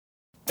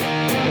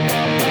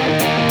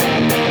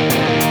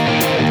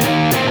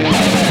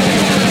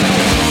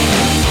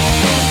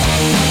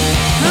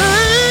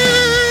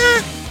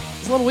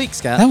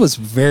Scott. That was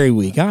very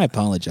weak. I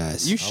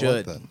apologize. You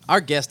should. that.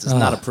 Our guest does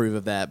not approve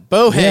of that.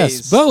 Bo Hayes.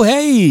 Yes, Bo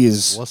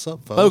Hayes. What's up,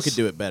 folks? Bo could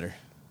do it better.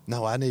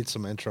 No, I need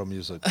some intro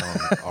music on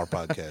our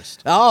podcast.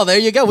 Oh, there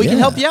you go. We can Yeah.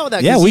 help you out with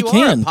that. Yeah, 'cause we you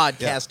can. Are a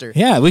podcaster.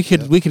 Yeah, we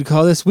could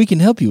call this. We can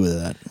help you with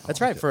that. That's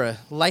right. For a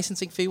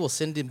licensing fee, we'll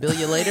send and bill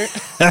you later.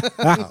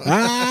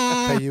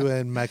 Pay you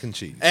in mac and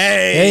cheese.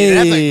 Hey,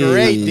 that's a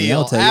great deal.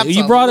 I'll tell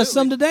you. You brought us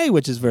some Absolutely. today,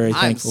 which is very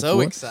I'm thankful so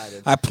for.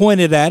 excited. I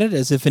pointed at it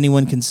as if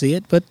anyone can see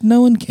it, but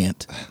no one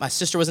can't. My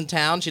sister was in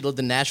town. She lived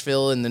in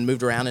Nashville and then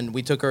moved around, and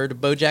we took her to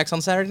Bojack's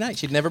on Saturday night.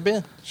 She'd never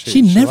been.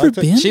 She never liked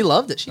it? been. She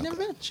loved it. She'd never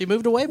been. She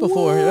moved away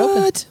before it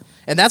opened. What?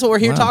 And that's what we're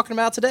here Wow. talking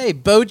about today.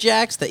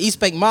 Bojack's, the East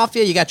Bank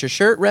Mafia. You got your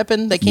shirt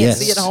repping. They can't Yes.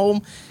 see it at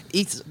home.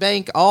 East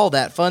Bank, all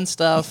that fun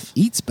stuff.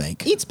 Eats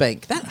Bank. Eats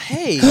Bank. That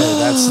hey,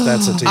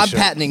 That's a t-shirt. I'm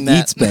patenting that.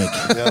 Eats Bank.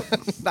 Yep.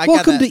 I got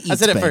Welcome that. to I said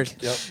Eats it Bank. first.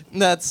 Yep.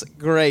 That's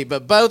great.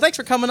 But Bo, thanks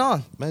for coming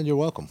on. Man, you're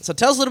welcome. So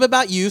tell us a little bit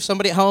about you. If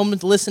somebody at home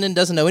listening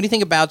doesn't know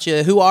anything about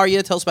you, who are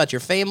you? Tell us about your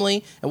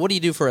family and what do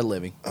you do for a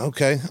living?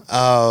 Okay.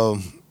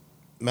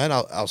 Man,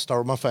 I'll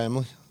start with my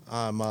family.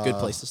 I'm Good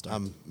place to start.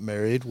 I'm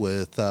married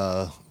with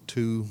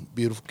 2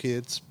 beautiful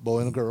kids, boy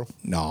and a girl.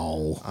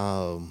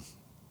 No.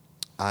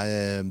 I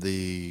am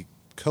the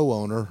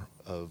co-owner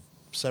of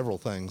several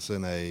things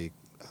in a.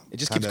 It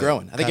just keeps kinda-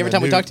 growing. I think kinda every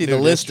time we new- talk to you, the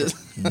new list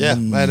district. is. Yeah,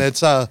 and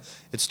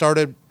it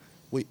started.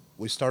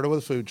 We started with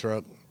a food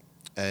truck,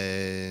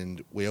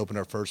 and we opened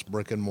our first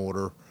brick and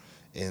mortar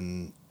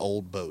in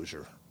Old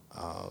Bossier.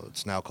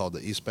 It's now called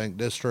the East Bank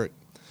District.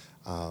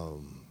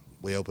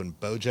 We opened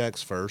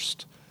Bojack's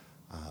first.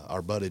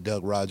 Our buddy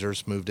Doug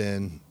Rogers moved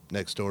in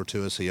next door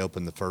to us. He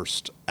opened the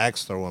first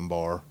axe throwing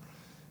bar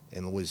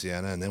in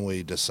Louisiana, and then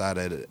we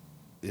decided,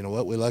 you know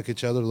what, we like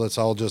each other. Let's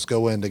all just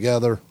go in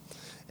together,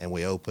 and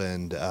we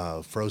opened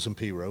Frozen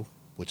Piro,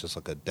 which is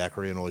like a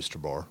daiquiri and oyster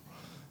bar.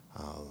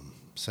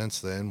 Since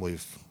then,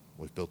 we've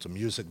built a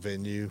music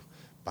venue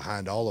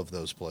behind all of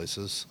those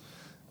places,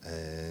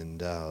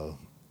 and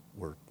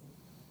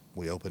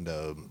we opened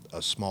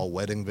a small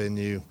wedding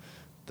venue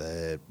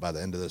that by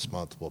the end of this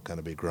month will kind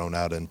of be grown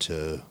out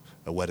into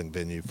a wedding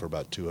venue for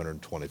about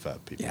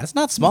 225 people. Yeah, it's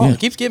not small. Yeah. It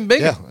keeps getting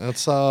bigger. Yeah,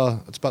 it's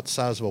about the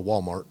size of a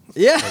Walmart.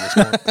 Yeah.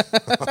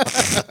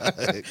 at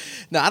this point.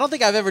 No, I don't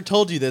think I've ever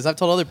told you this. I've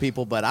told other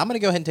people, but I'm going to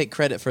go ahead and take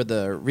credit for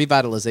the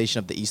revitalization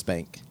of the East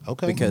Bank.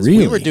 Okay. Because we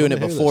Really? were doing it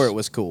Let me hear before this. it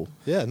was cool.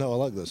 Yeah, no, I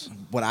like this.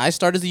 When I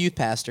started as a youth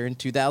pastor in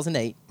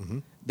 2008,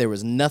 there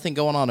was nothing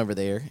going on over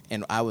there,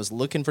 and I was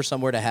looking for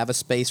somewhere to have a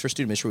space for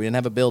student ministry. We didn't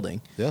have a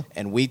building. Yeah.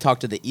 And we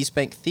talked to the East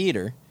Bank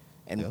Theater,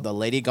 and Yeah. the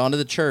lady had gone to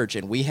the church,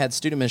 and we had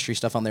student ministry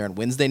stuff on there on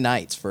Wednesday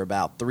nights for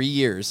about 3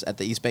 years at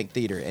the East Bank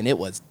Theater, and it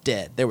was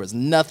dead. There was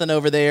nothing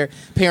over there.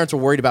 Parents were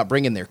worried about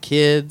bringing their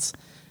kids.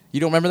 You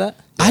don't remember that?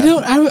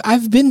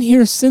 I've been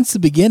here since the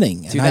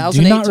beginning, and I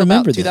do not till remember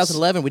about this.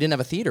 2011, we didn't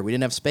have a theater. We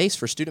didn't have space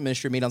for student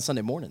ministry to meet on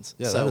Sunday mornings.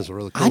 Yeah, so that is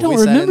really cool. I don't we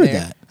sat in remember there.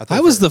 that. I think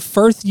I was for- the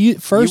first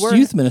were-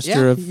 youth minister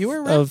yeah, of you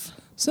were right. of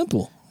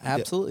Simple.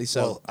 Absolutely.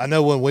 So Well, I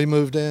know when we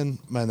moved in,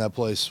 man, that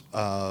place,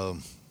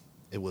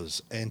 it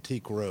was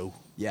Antique Row.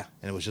 yeah.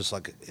 And it was just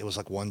like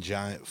one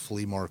giant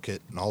flea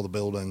market, and all the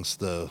buildings,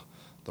 the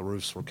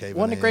roofs were caving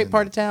in. Wasn't a great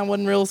part of town.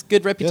 Wasn't real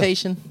good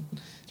reputation.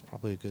 It's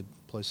probably a good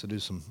place to do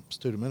some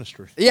student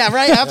ministry. Yeah,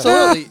 right.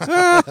 Absolutely.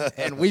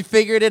 And we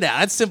figured it out.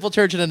 That's Simple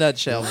Church in a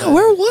nutshell. but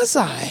Where was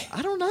I?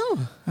 I don't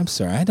know. I'm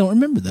sorry, I don't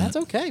remember that. That's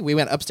okay. We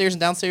went upstairs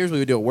and downstairs. We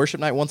would do a worship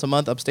night once a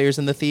month upstairs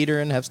in the theater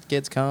and have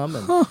kids come.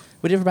 And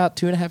we did it for about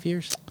 2.5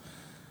 years.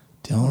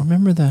 Don't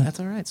remember that. That's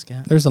all right,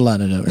 Scott. There's a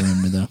lot I don't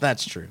remember though.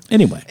 That's true.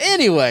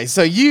 Anyway,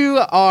 So you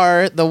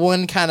are the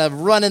one kind of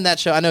running that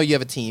show. I know you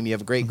have a team. You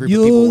have a great group of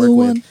You're people to the work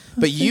one. with.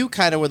 But you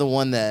kind of were the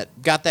one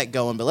that got that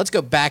going. But let's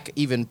go back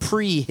even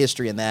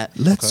pre-history in that.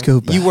 let's go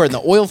back. You were in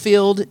the oil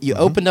field. You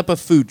opened up a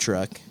food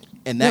truck.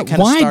 And that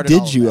kind of why started all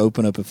did of you that.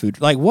 open up a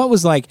food? Like, what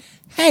was like?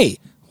 Hey,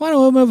 why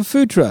don't I open up a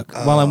food truck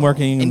while I'm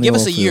working? in And the give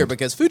us oil a year field?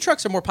 because food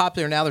trucks are more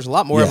popular now. There's a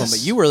lot more of them. Yes. But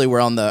you really were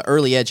on the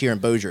early edge here in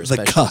Bossier, the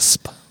especially.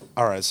 cusp.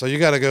 All right, so you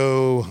got to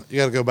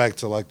go back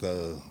to like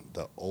the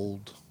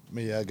old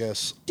me, I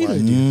guess. Like,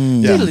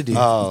 Diddly-doo.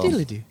 uh,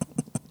 Diddly-doo.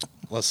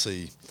 let's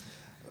see.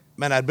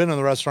 Man, I'd been in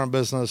the restaurant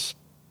business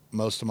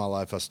most of my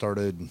life. I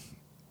started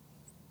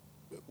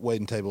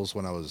waiting tables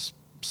when I was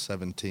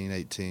 17,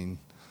 18.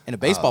 And a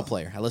baseball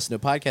player. I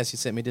listened to a podcast you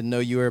sent me. Didn't know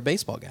you were a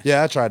baseball guy.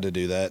 Yeah, I tried to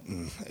do that,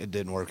 and it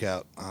didn't work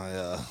out.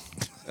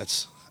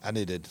 I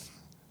needed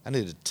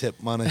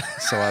tip money,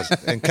 so I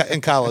was,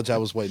 in college I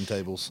was waiting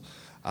tables.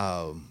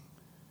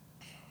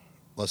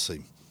 Let's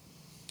see.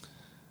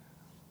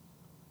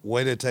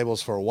 Waited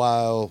tables for a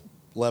while.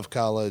 Left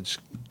college,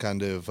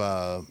 kind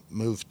of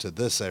moved to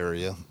this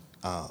area,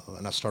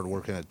 and I started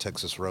working at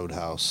Texas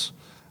Roadhouse.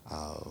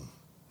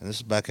 And this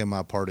is back in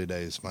my party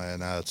days, man.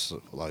 Now it's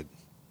like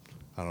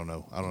I don't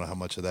know how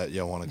much of that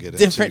y'all want to get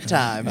into. Different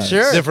times,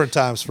 sure. Different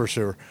times for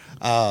sure.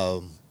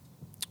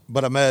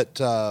 But I met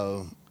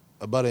a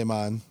buddy of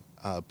mine,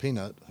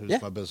 Peanut, who's Yeah.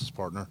 my business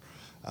partner,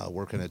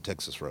 working at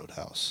Texas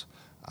Roadhouse.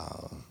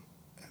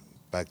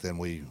 Back then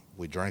we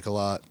drank a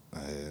lot,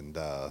 and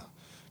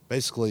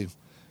basically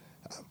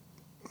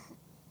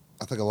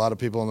I think a lot of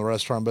people in the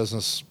restaurant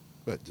business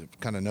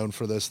kind of known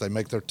for this. They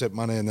make their tip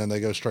money and then they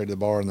go straight to the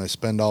bar and they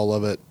spend all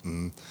of it.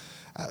 And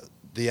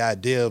the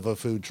idea of a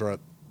food truck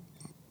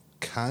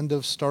kind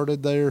of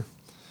started there.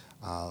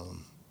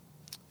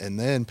 And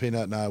then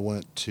Peanut and I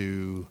went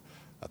to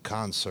a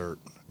concert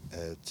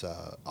at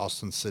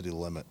Austin City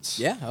Limits.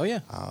 Yeah. Oh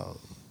yeah.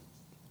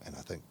 And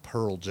I think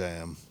Pearl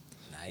Jam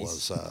Nice.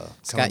 was Scott,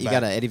 coming you back.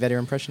 got an Eddie Vedder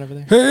impression over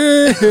there?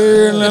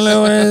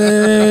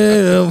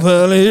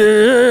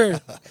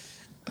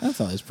 I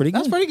thought it was pretty good.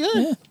 That's pretty good.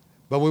 Yeah.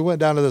 But we went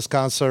down to this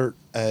concert,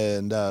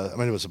 and I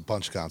mean, it was a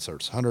bunch of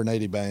concerts,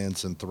 180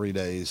 bands in 3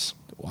 days.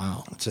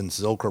 Wow. It's in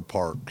Zilker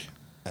Park,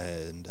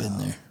 and Been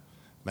there.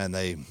 man,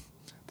 they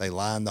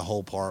lined the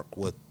whole park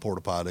with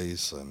porta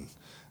potties, and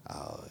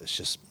it's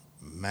just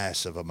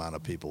massive amount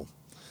of people.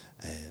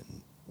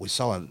 And we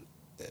saw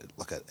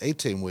like an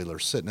 18-wheeler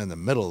sitting in the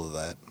middle of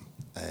that,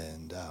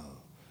 and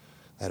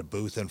had a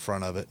booth in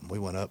front of it. And we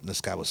went up, and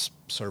this guy was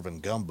serving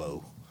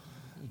gumbo,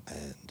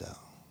 and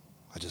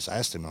I just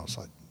asked him, I was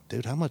like,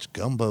 dude, how much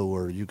gumbo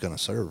are you going to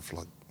serve?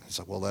 Like, he's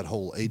like, well, that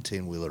whole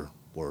 18-wheeler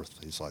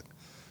worth. He's like,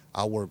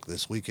 I'll work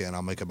this weekend.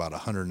 I'll make about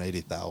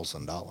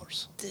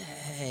 $180,000.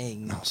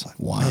 Dang. And I was like,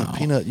 Wow. man,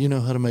 Peanut, you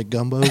know how to make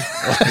gumbo?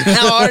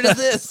 How hard is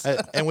this?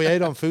 And we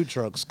ate on food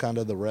trucks kind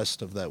of the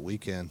rest of that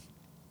weekend.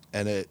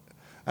 And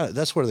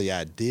that's where the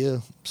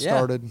idea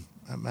started.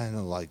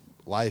 Man, like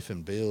life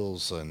and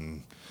bills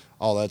and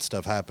all that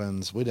stuff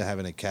happens. We didn't have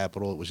any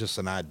capital. It was just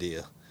an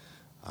idea.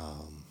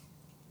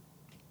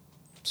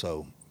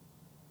 So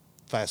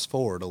fast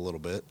forward a little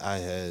bit, I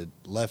had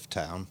left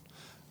town.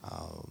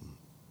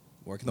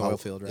 Working the oil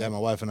field, right? Yeah, my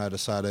wife and I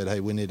decided, hey,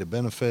 we needed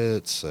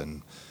benefits,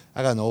 and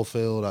I got in the oil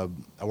field.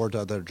 I worked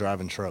out there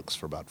driving trucks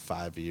for about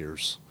 5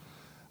 years.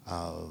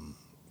 And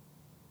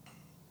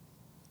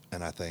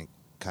I think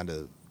kind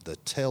of the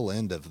tail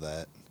end of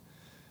that,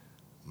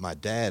 my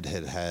dad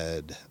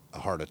had a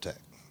heart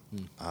attack.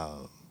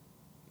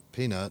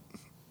 Peanut,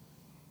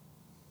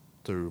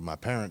 through my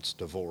parents'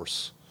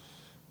 divorce,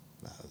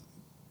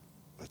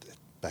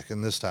 back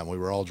in this time, we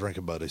were all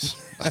drinking buddies.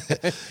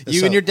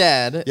 You and your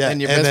dad and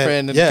your best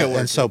friend and coworker.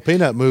 and so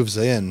Peanut moves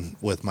in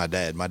with my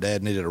dad. My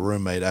dad needed a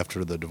roommate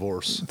after the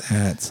divorce.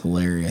 That's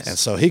hilarious. And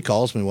so he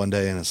calls me one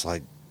day, and it's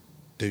like,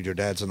 dude, your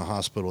dad's in the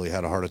hospital. He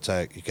had a heart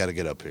attack. You got to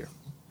get up here.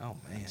 Oh,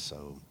 man.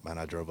 So, man,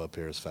 I drove up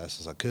here as fast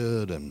as I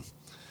could. And,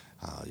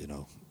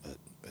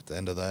 at the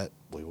end of that,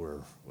 we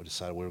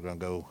decided we were going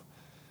to go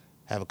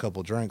have a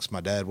couple drinks.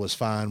 My dad was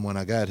fine when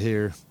I got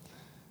here.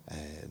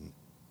 And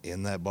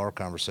in that bar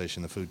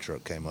conversation, the food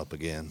truck came up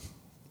again.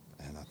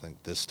 And I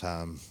think this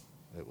time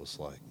it was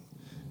like,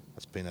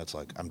 that's Peanut's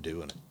like, I'm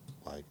doing it.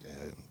 Like,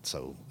 and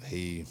so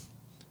he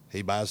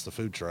buys the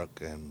food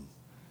truck, and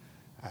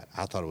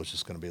I thought it was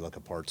just going to be like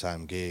a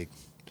part-time gig.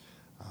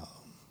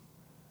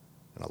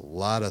 And a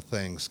lot of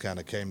things kind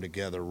of came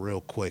together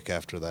real quick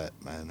after that,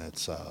 man.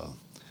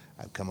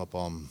 I'd come up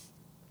on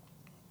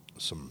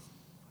some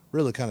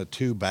really kind of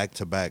 2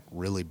 back-to-back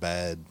really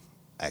bad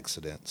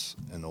accidents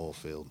in the oil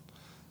field.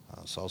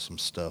 Saw some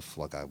stuff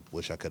like I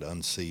wish I could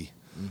unsee.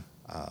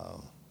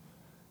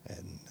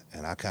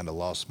 And I kind of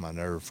lost my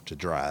nerve to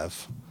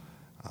drive.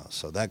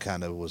 So that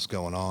kind of was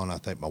going on. I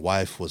think my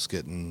wife was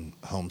getting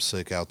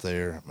homesick out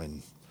there. I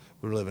mean,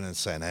 we were living in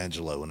San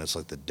Angelo, and it's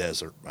like the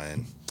desert,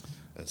 man.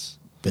 It's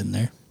Been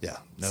there. yeah.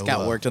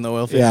 Scott worked in the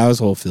oil field. Yeah, I was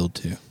whole field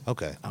too.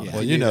 Okay. Yeah.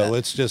 Well, You do that.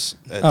 it's just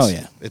Oh,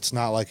 it's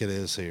not like it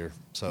is here.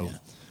 So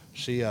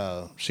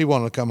Yeah. she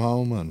wanted to come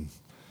home, and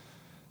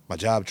my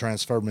job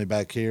transferred me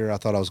back here. I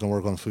thought I was going to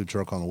work on the food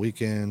truck on the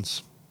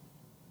weekends,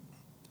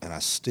 and I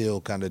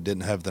still kind of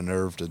didn't have the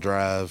nerve to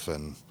drive,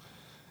 and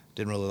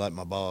didn't really like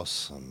my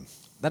boss. And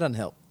That doesn't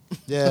help.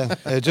 yeah,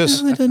 it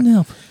just That doesn't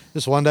help.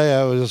 just one day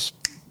I was just,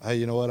 hey,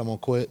 you know what? I'm gonna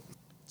quit.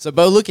 So,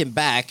 Bo, looking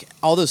back,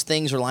 all those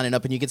things are lining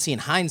up, and you can see in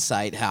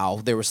hindsight how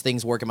there was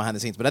things working behind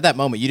the scenes. But at that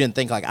moment, you didn't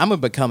think, like, I'm going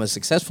to become a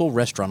successful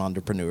restaurant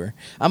entrepreneur.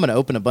 I'm going to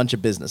open a bunch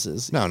of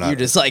businesses. No, not You're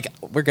just like,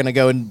 we're going to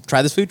go and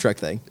try this food truck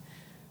thing.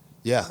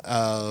 Yeah,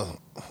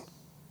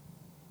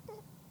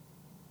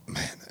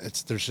 man,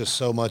 there's just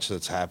so much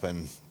that's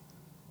happened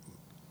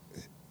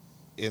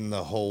in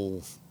the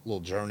whole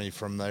little journey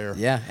from there.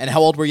 Yeah. And how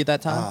old were you at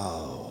that time?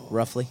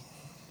 Roughly?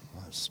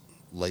 I was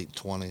late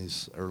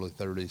 20s, early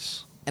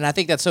 30s. And I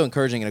think that's so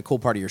encouraging, and a cool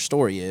part of your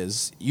story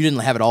is you didn't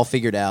have it all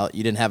figured out.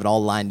 You didn't have it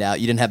all lined out.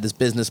 You didn't have this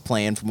business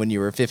plan from when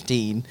you were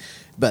 15.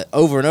 But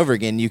over and over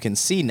again, you can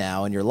see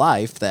now in your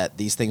life that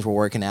these things were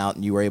working out,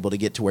 and you were able to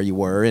get to where you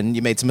were, and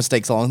you made some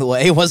mistakes along the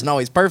way. It wasn't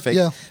always perfect.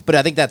 Yeah. But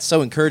I think that's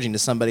so encouraging to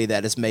somebody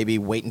that is maybe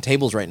waiting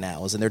tables right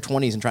now, is in their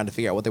 20s and trying to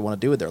figure out what they want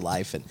to do with their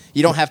life. And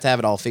you don't have to have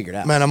it all figured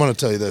out. Man, I'm going to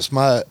tell you this.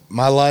 My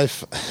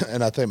life,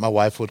 and I think my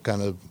wife would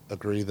kind of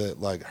agree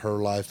that, like, her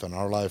life and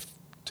our life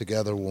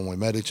together when we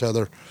met each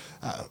other,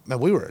 man,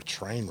 we were a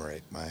train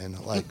wreck, man.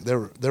 Like,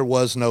 there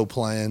was no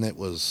plan. It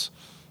was,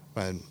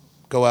 man,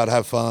 go out,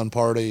 have fun,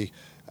 party,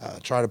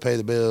 try to pay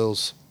the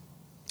bills.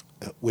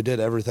 We did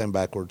everything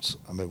backwards.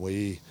 I mean,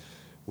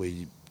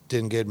 we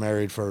didn't get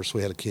married first.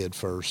 We had a kid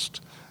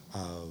first.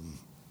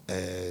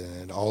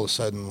 And all of a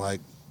sudden,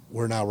 like,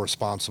 we're now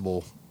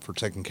responsible for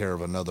taking care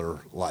of another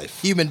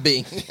life. Human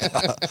being.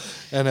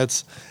 And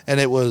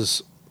it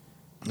was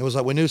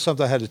like we knew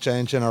something had to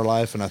change in our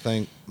life, and I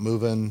think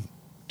moving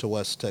to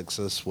West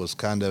Texas was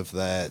kind of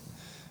that.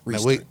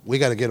 Man, we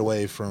got to get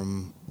away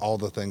from all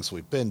the things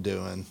we've been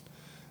doing.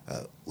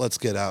 Let's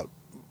get out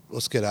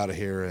of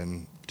here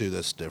and do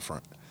this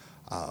different.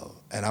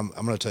 And I'm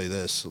going to tell you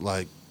this,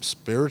 like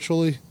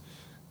spiritually,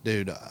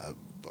 dude,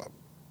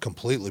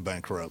 completely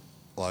bankrupt,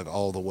 like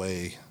all the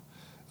way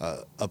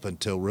up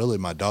until really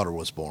my daughter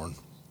was born.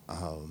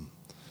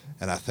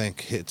 And I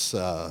think it's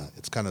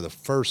kind of the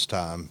first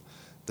time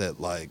that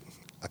like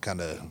I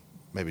kind of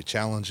maybe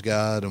challenged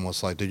God and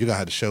was like, dude, you're going to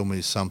have to show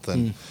me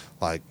something.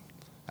 Like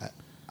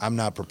I'm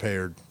not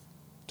prepared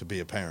to be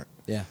a parent.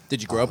 Yeah.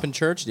 Did you grow up in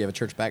church? Do you have a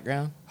church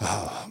background?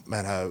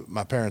 Man,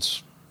 my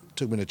parents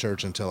took me to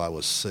church until I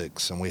was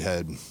 6, and we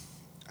had,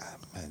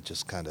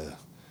 just kind of,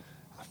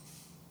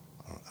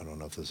 I don't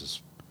know if this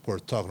is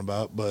worth talking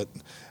about, but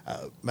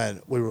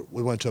we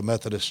went to a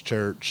Methodist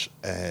church,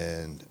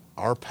 and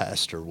our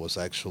pastor was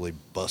actually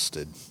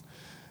busted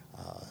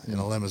in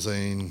a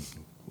limousine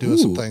doing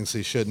some things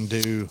he shouldn't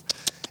do,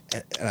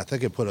 and I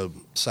think it put a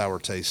sour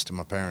taste in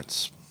my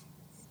parents'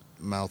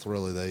 mouth.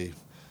 Really,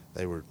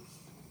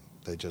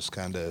 they just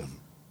kind of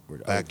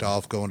backed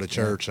off going to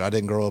church. I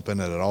didn't grow up in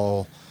it at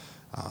all.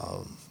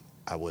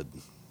 I would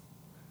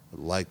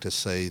like to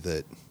say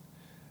that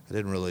I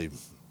didn't really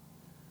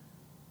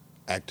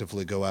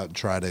actively go out and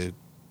try to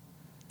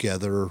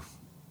gather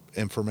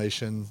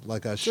information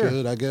like I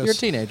should, I guess. You're a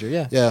teenager,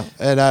 yeah. Yeah,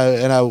 and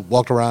I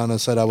walked around and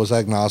said I was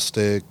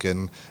agnostic,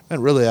 and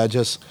really I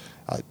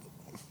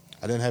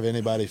didn't have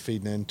anybody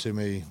feeding into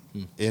me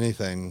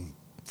anything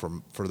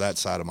for that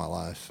side of my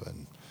life,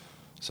 and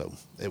so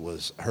it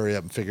was hurry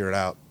up and figure it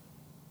out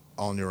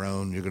on your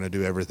own. You're going to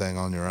do everything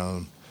on your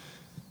own.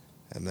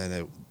 And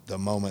then the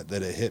moment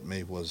that it hit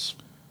me was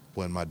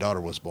when my daughter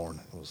was born.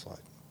 It was like,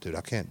 dude,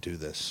 I can't do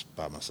this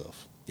by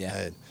myself.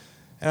 Yeah.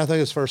 And I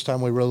think it's the first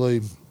time we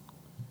really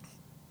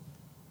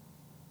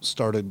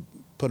started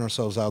putting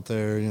ourselves out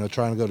there,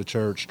 trying to go to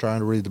church, trying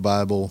to read the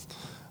Bible.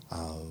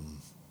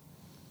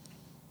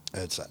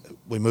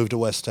 We moved to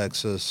West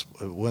Texas.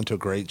 We went to a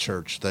great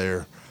church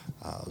there,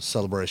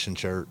 Celebration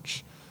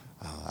Church.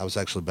 I was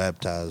actually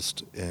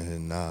baptized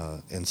in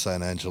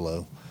San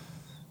Angelo.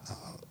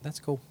 That's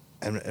cool.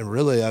 And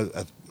really, I,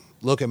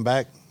 looking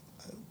back,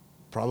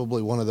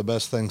 probably one of the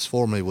best things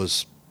for me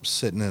was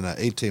sitting in an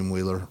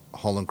 18-wheeler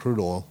hauling crude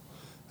oil.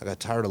 I got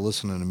tired of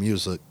listening to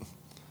music.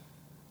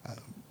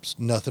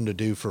 Nothing to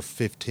do for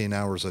 15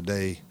 hours a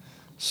day,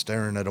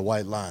 staring at a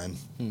white line.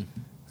 And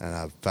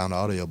I found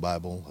Audio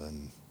Bible,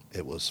 and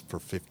it was for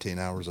 15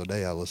 hours a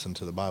day. I listened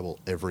to the Bible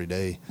every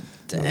day.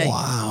 Dang.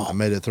 Wow. I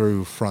made it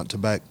through front to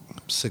back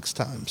 6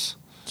 times.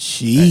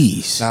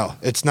 Jeez. Now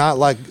it's not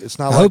like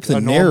I hope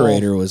the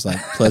narrator was like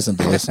pleasant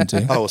to listen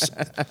to. Oh,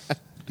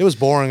 it was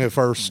boring at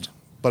first,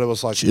 but it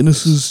was like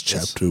Genesis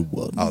chapter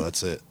 1. Oh,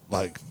 that's it.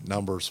 Like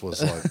Numbers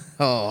was like,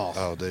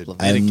 oh, dude.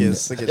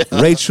 Leviticus.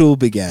 And Rachel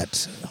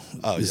begat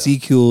Oh, yeah.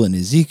 Ezekiel, and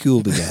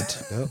Ezekiel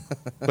begat. Yep.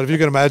 But if you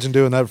can imagine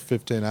doing that for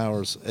 15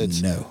 hours,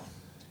 it's No.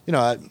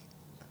 I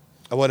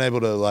wasn't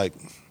able to like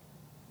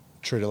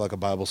treat it like a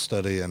Bible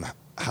study and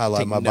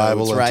highlight Take my notes,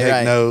 Bible and right, take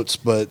right. notes,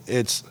 but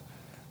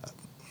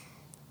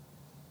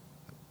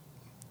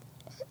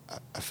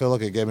I feel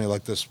like it gave me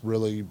like this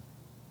really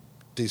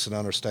decent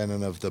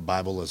understanding of the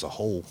Bible as a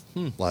whole,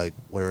 like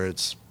where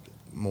it's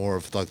more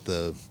of like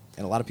And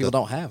a lot of people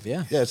don't have,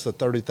 yeah. yeah, it's the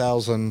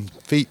 30,000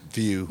 feet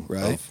view.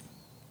 Right. Of,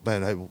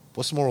 man, hey,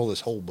 what's the moral of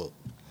this whole book?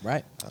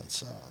 Right.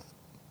 That's,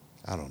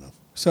 I don't know.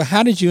 So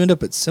how did you end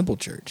up at Simple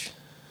Church?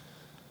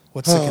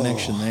 What's the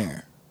connection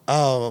there?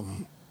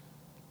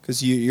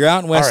 Because you're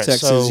out in West All right,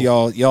 Texas.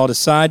 so- Y'all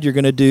decide you're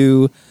going to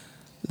do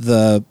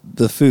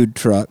the food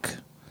truck.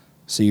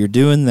 So you're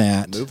doing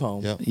that. Move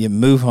home. Yep. You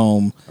move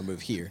home. Or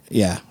move here.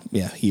 Yeah,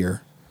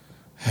 here.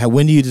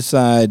 When do you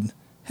decide,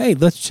 hey,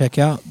 let's check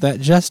out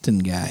that Justin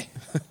guy?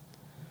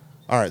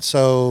 All right,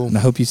 so And I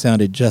hope you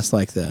sounded just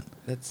like that.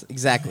 That's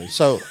exactly.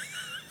 so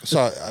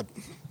I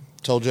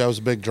told you I was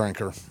a big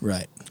drinker.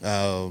 Right.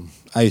 Um,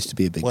 I used to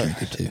be a big when,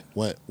 drinker, too.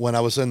 when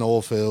I was in the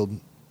oil field,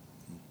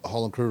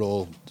 hauling crude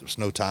oil, there was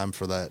no time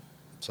for that.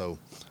 So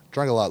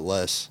drank a lot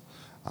less.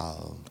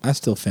 I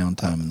still found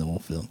time in the oil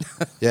field.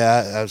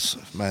 Yeah,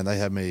 man, they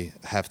had me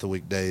half the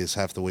weekdays,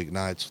 half the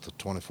weeknights with a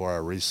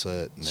 24-hour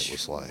reset, and it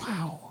was like,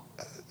 Wow.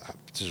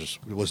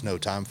 there was no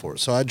time for it.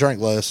 So I drank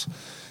less,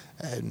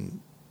 and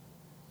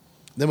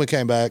then we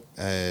came back,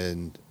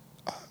 and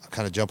I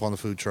kind of jumped on the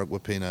food truck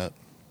with Peanut.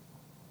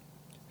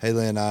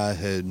 Haley and I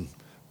had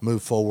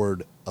moved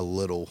forward a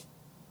little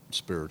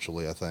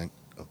spiritually, I think.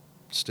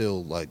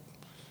 Still, like,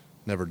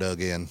 never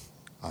dug in.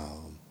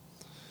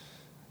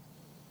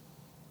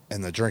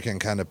 And the drinking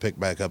kind of picked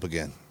back up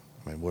again.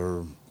 I mean,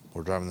 we're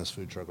driving this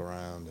food truck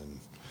around, and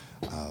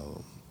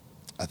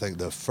I think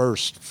the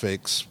first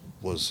fix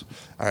was,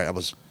 all right, I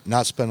was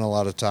not spending a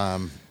lot of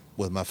time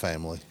with my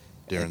family.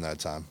 during that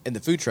time. And the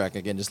food truck,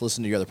 again, just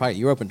listen to your other podcast.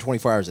 You were open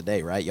 24 hours a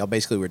day, right? Y'all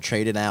basically were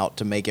trading out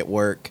to make it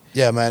work.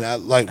 Yeah, man.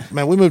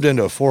 We moved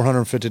into a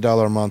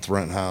 $450 a month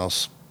rent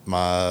house.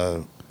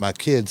 My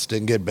kids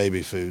didn't get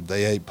baby food.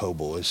 They ate po'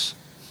 boys.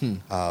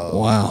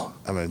 Wow.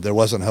 I mean, there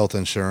wasn't health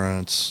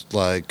insurance.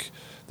 Like,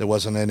 there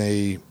wasn't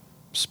any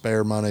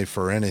spare money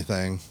for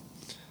anything.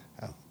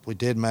 We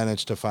did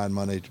manage to find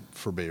money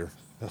for beer.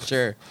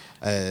 Sure.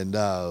 And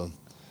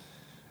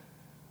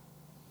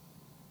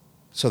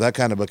so that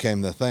kind of became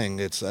the thing.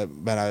 It's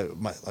my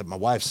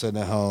wife's sitting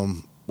at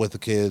home with the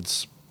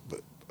kids.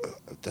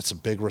 That's a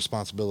big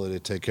responsibility to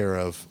take care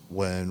of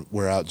when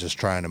we're out just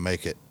trying to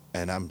make it.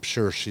 And I'm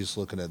sure she's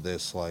looking at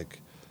this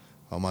like,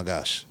 oh my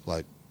gosh,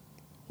 like,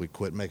 we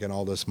quit making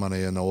all this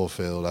money in the oil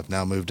field. I've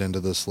now moved into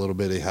this little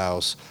bitty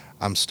house.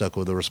 I'm stuck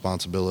with the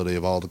responsibility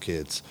of all the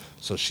kids.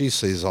 So she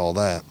sees all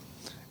that.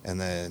 And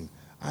then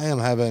I am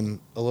having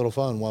a little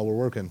fun while we're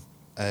working.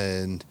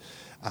 And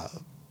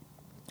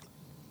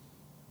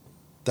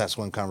that's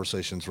when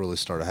conversations really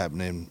started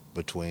happening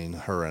between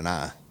her and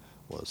I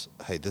was,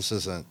 hey, this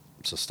isn't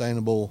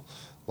sustainable.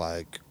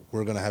 Like,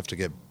 we're going to have to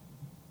get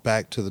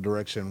back to the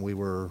direction we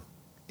were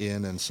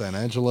in San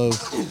Angelo.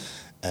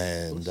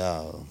 And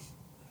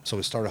so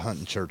we started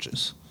hunting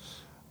churches.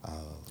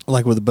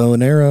 Like with a bow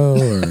and arrow,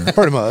 or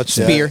Pretty much.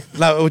 Spear. Yeah.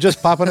 No, we were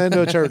just popping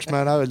into a church,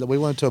 man. We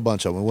went to a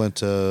bunch of them. We went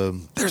to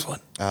there's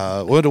one.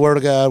 we went to Word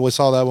of God. We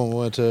saw that one. We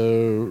went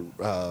to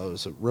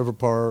was it River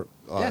Park?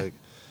 Like,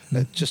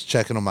 just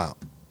checking them out.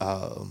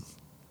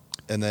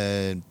 And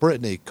then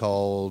Brittany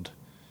called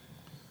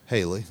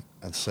Haley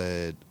and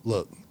said,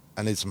 "Look,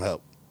 I need some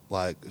help."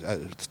 Like,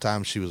 at the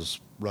time, she was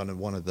running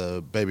one of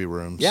the baby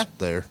rooms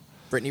there.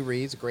 Brittany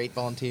Reeves, a great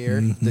volunteer,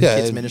 the Yeah,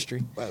 kids and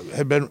ministry.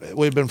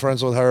 We've been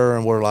friends with her,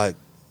 and we're like,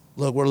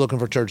 look, we're looking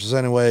for churches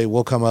anyway.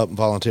 We'll come up and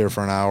volunteer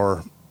for an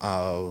hour.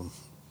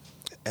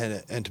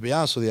 And to be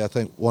honest with you, I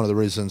think one of the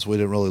reasons we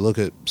didn't really look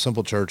at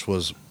Simple Church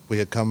was we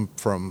had come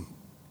from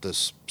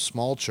this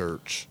small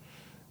church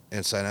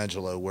in San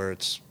Angelo where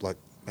it's like,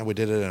 and we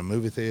did it in a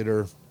movie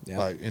theater. Yeah.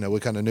 Like, we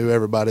kind of knew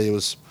everybody. It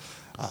was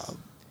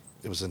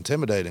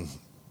intimidating.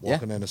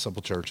 Walking into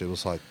Simple Church, it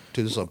was like,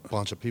 dude, there's a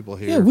bunch of people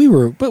here. Yeah, we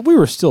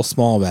were still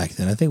small back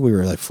then. I think we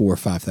were like 4,000 or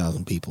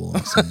 5,000 people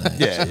on Sunday.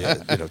 yeah,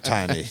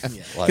 tiny.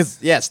 Because,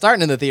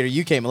 starting in the theater,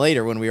 you came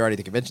later when we were already at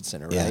the convention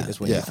center, right? Yeah. Is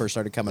when you first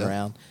started coming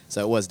around. So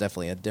it was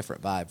definitely a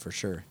different vibe for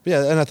sure.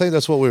 Yeah, and I think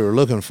that's what we were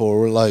looking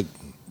for. We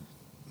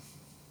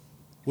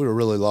were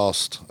really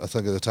lost, I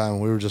think, at the time.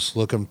 We were just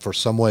looking for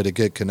some way to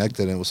get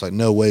connected, and it was like,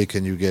 no way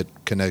can you get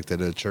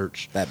connected at a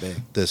church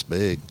this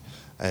big.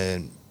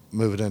 And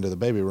moving into the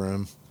baby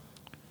room,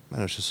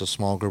 man, it's just a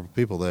small group of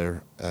people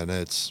there, and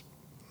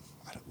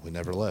we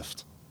never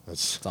left.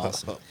 That's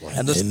awesome.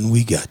 And then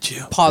we got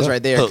you. Pause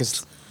right there,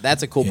 because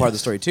that's a cool part of the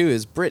story, too,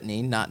 is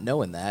Brittany, not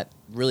knowing that,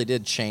 really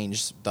did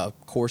change the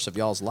course of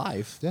y'all's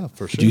life. Yeah,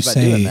 for sure. Did you by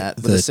say doing that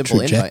with the a simple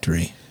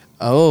trajectory? invite.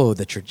 Oh,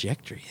 the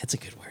trajectory. That's a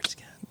good word,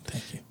 Scott.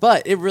 Thank you.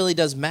 But it really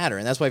does matter,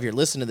 and that's why if you're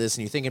listening to this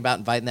and you're thinking about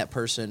inviting that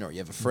person, or you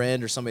have a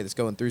friend or somebody that's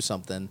going through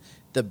something,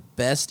 the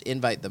best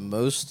invite, the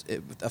most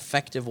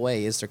effective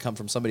way is to come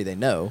from somebody they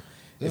know.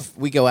 Yeah. If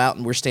we go out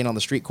and we're standing on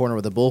the street corner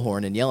with a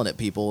bullhorn and yelling at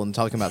people and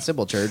talking about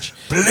Simple Church,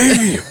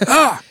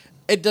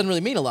 it doesn't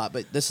really mean a lot,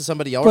 but this is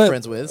somebody y'all are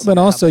friends with. But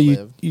also,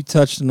 you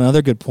touched on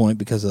another good point,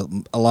 because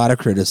a lot of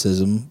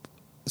criticism,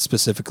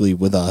 specifically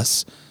with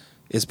us,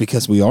 is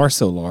because we are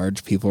so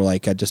large. People are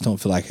like, I just don't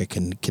feel like I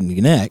can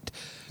connect.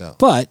 Yeah.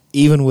 But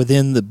even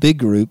within the big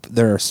group,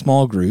 there are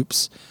small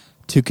groups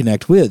to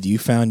connect with. You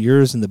found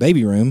yours in the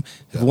baby room.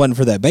 If it wasn't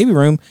for that baby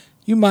room,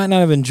 you might not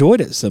have enjoyed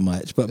it so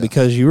much. But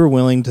because you were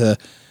willing to,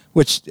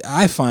 which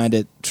I find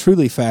it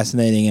truly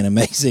fascinating and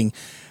amazing,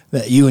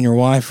 that you and your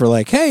wife were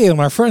like, hey, on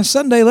our first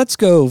Sunday, let's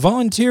go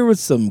volunteer with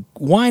some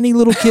whiny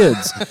little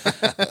kids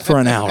for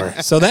an hour.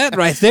 So that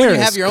right there is crazy.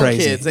 You have your own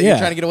kids that you're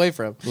trying to get away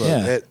from.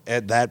 Look,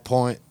 at that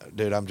point,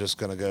 dude, I'm just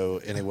going to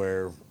go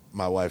anywhere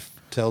my wife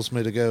tells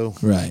me to go.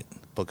 Right.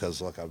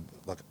 Because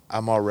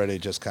I'm already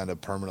just kind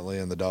of permanently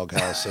in the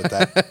doghouse at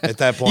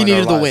that point. You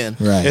needed the win.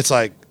 Right. It's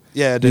like,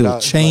 yeah, dude. I'll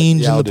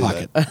change in the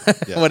pocket.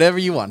 Yeah. Whatever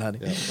you want, honey.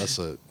 Yeah, that's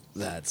it.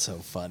 That's so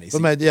funny.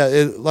 But man,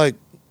 yeah,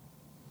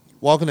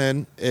 walking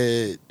in,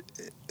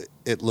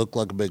 it looked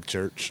like a big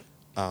church.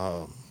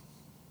 I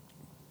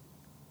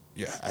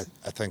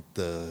think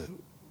the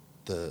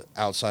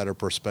outsider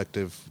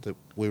perspective that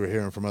we were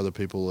hearing from other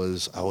people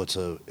is, it's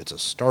a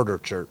starter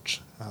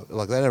church.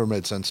 Like, that never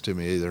made sense to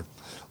me either.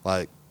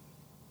 Like,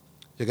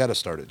 you got to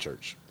start at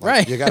church. Like,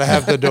 right. You got to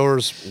have the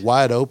doors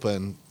wide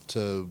open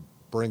to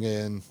bring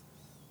in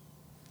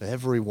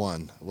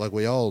everyone. Like,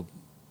 we all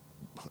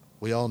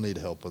need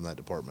help in that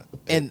department,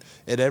 and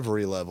at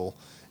every level.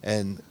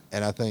 And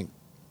I think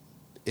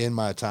in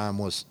my time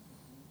was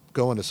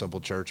going to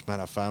Simple Church,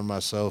 man, I found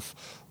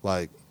myself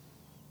like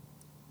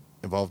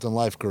involved in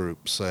life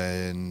groups,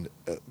 and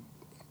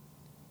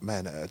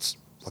man, it's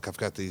like I've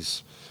got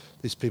these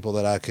people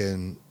that I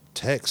can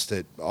text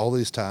at all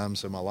these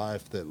times in my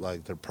life that,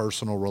 like, they're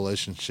personal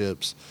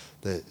relationships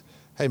that,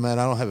 hey man,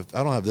 I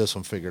don't have this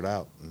one figured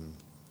out, and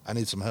I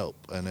need some help.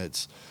 And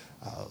it's,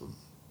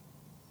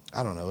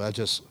 I don't know. I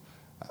just,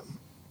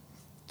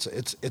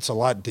 it's a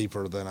lot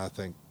deeper than I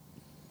think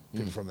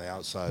people from the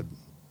outside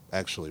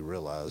actually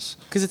realize.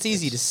 Because it's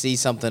easy to see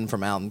something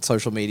from out in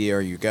social media,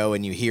 or you go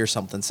and you hear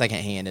something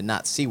secondhand and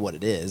not see what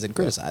it is and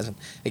criticize. And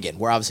again,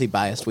 we're obviously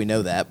biased, we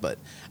know that, but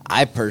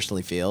I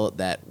personally feel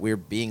that we're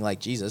being like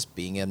Jesus,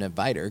 being an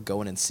inviter,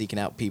 going and seeking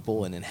out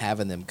people and then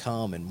having them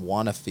come and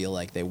want to feel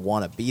like they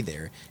want to be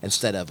there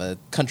instead of a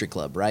country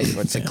club, right?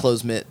 Or it's a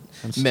closed-knit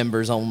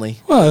members only.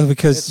 Well,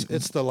 because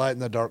it's the light in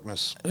the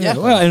darkness. yeah.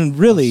 Well, and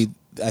really,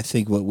 I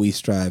think what we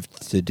strive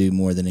to do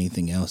more than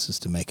anything else is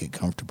to make it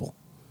comfortable.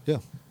 Yeah.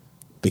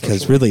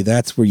 Because really,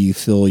 that's where you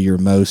feel your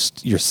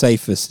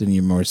safest and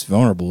your most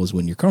vulnerable is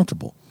when you're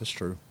comfortable. That's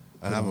true.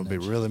 And I'm going to be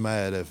really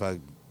mad if I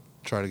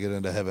try to get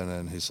into heaven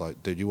and he's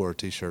like, dude, you wore a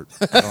T-shirt.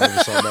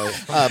 Pants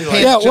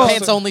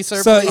only,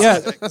 sir. So,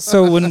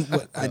 so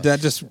that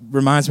just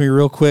reminds me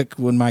real quick,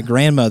 when my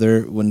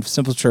grandmother, when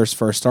Simple Church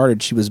first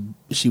started, she was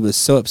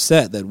so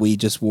upset that we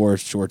just wore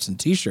shorts and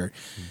T-shirt.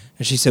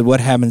 And she said, what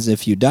happens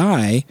if you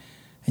die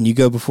and you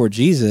go before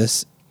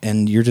Jesus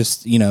and you're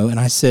just, and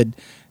I said,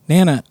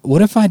 Nana,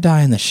 what if I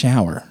die in the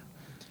shower?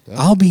 Yeah.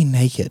 I'll be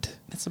naked.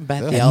 That's some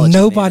bad theology.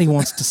 Nobody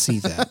wants to see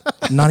that.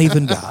 Not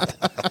even God.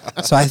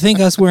 So I think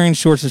us wearing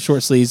shorts and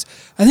short sleeves,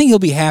 I think he'll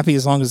be happy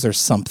as long as there's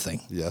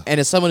something. Yeah. And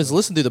as someone who's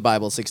listened through the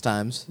Bible 6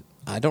 times,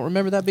 I don't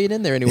remember that being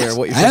in there anywhere.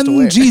 What you're supposed to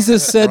wear. And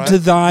Jesus said to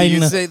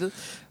thine,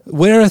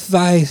 weareth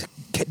thy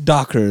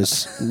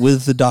dockers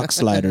with the dock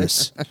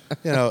sliders.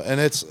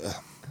 And it's...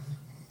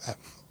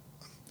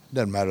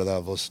 doesn't matter that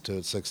I've listened to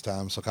it 6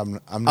 times. Like I'm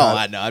not. Oh,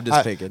 I know. I'm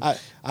just picking.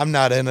 I'm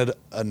not in it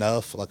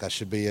enough. Like I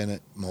should be in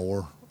it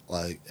more.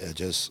 Like it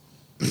just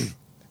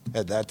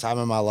at that time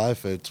in my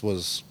life, it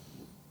was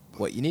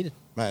what you needed.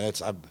 Man,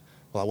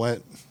 I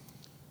went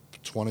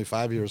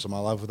 25 years of my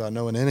life without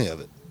knowing any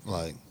of it.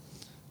 Like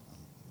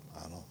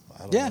I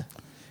don't. Yeah.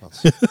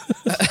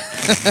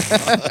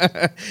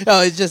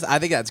 No, it's just, I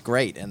think that's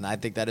great, and I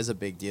think that is a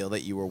big deal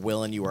that you were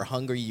willing, you were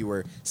hungry, you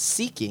were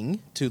seeking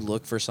to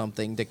look for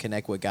something to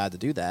connect with God to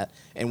do that,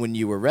 and when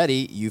you were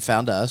ready, you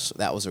found us.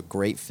 That was a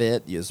great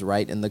fit. You was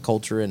right in the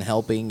culture and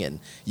helping, and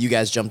you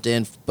guys jumped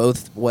in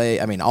both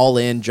all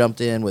in,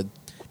 jumped in with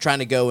trying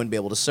to go and be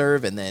able to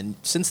serve, and then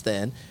since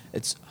then,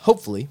 it's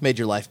hopefully made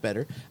your life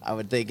better, I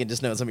would think, and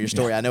just knowing some of your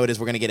story. Yeah. I know it is,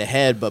 we're going to get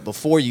ahead, but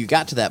before you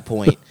got to that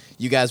point,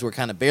 you guys were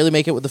kind of barely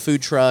making it with the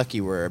food truck.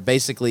 You were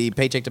basically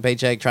paycheck to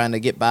paycheck trying to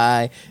get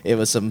by. It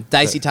was some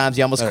dicey times.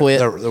 You almost quit.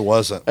 There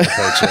wasn't a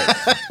paycheck.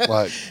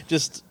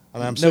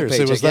 I'm serious.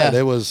 Paycheck, it was that.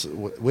 Yeah. It was,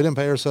 we didn't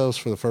pay ourselves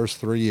for the first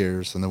 3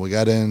 years, and then we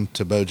got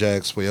into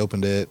Bojack's. We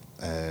opened it,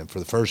 and for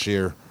the first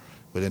year,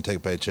 we didn't take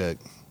a paycheck.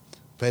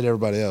 Paid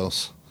everybody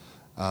else.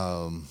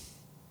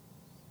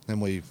 Then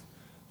we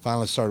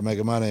finally started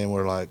making money, and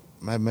we're like,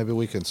 maybe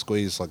we can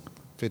squeeze like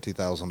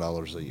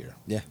 $50,000 a year.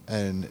 Yeah.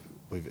 And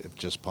we've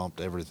just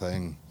pumped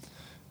everything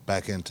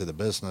back into the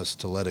business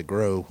to let it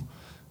grow,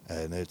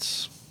 and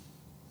it's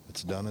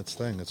done its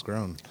thing. It's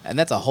grown. And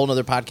that's a whole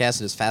nother podcast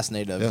that is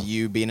fascinating of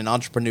you being an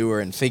entrepreneur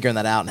and figuring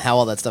that out and how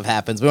all that stuff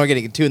happens. We aren't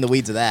getting too in the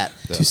weeds of that.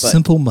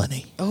 Simple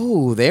money.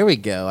 Oh, there we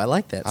go. I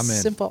like that.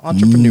 Simple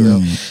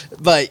entrepreneurial.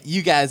 But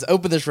you guys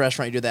open this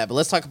restaurant, you do that. But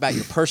let's talk about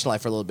your personal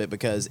life for a little bit,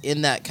 because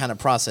in that kind of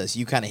process,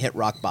 you kind of hit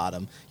rock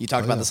bottom. You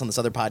talked about this on this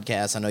other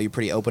podcast. I know you're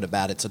pretty open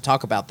about it. So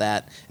talk about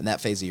that and that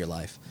phase of your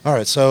life. All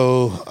right.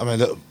 So,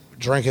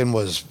 drinking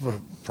was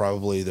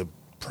probably the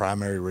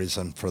primary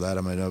reason for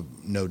that.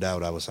 No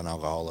doubt I was an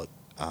alcoholic.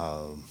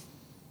 And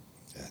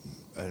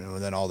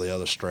then all the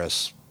other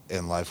stress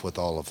in life with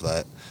all of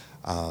that.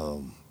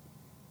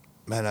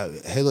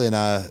 Haley and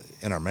I,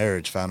 in our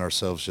marriage, found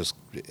ourselves just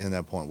in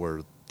that point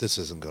where this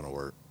isn't going to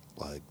work.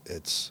 Like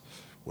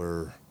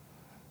we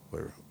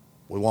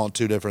want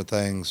 2 different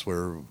things.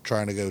 We're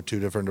trying to go 2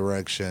 different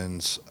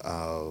directions.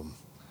 And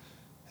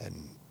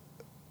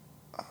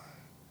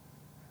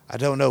I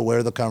don't know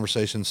where the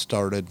conversation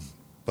started,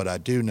 but I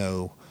do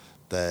know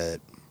that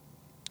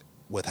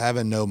with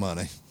having no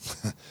money,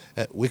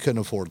 we couldn't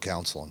afford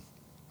counseling.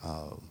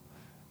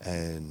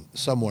 And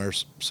somewhere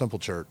Simple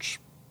Church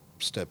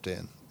stepped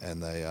in,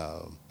 and they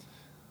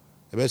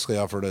basically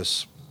offered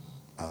us,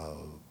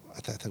 I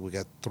think we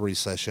got 3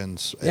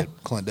 sessions at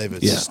Clint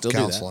David's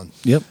counseling.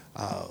 Yep.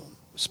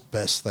 It's the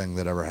best thing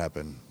that ever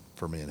happened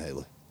for me and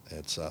Haley.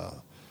 It's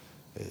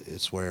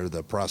where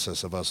the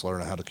process of us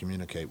learning how to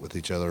communicate with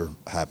each other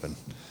happened.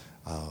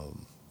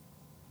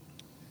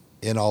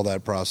 In all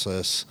that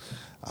process,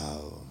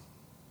 I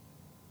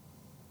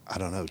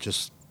don't know,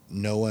 just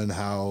knowing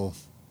how,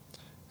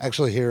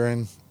 actually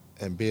hearing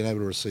and being able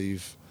to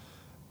receive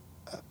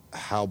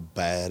how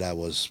bad I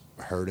was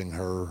hurting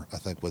her, I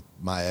think, with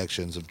my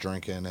actions of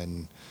drinking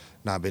and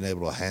not being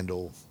able to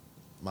handle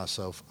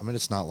myself.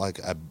 It's not like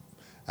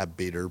I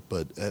beat her,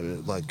 but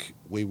like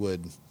we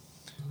would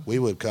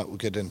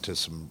get into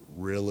some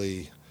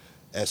really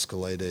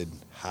escalated,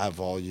 high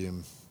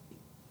volume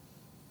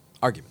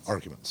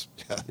arguments.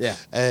 Yeah.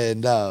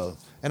 And I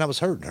was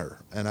hurting her,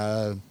 and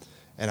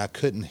I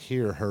couldn't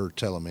hear her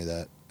telling me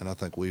that. And I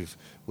think we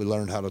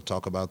learned how to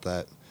talk about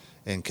that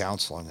in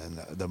counseling. And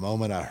the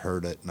moment I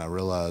heard it and I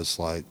realized,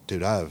 like,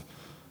 dude, I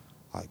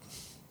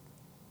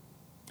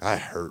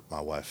hurt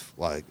my wife.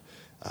 Like,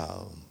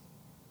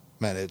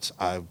 man,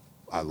 I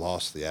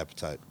lost the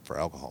appetite for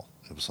alcohol.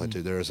 It was like,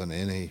 dude, there isn't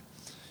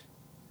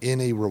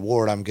any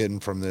reward I'm getting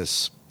from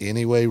this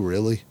anyway,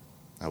 really.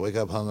 I wake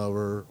up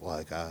hungover,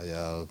 like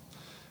I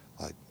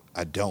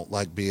don't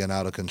like being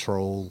out of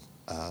control,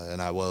 and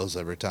I was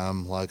every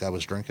time like I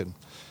was drinking,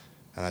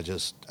 and I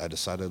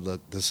decided,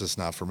 look, this is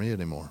not for me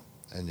anymore.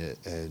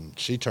 And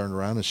she turned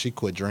around and she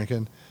quit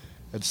drinking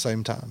at the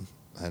same time,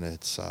 and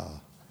it's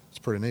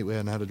pretty neat. We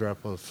hadn't had a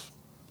drop of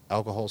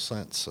alcohol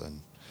since.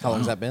 And How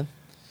long's that been?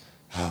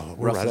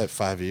 we're right at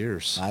 5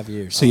 years. 5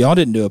 years. So y'all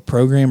didn't do a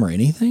program or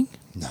anything?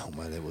 No,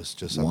 man, it was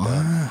just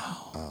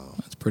Wow.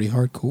 That's pretty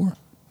hardcore.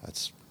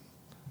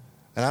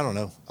 And I don't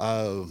know.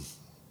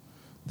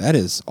 That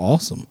is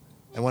awesome.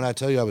 And when I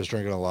tell you I was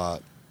drinking a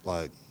lot,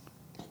 like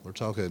we're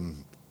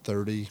talking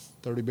 30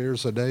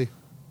 beers a day.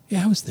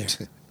 Yeah, I was there.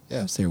 Yeah.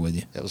 I was there with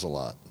you. It was a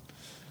lot.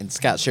 And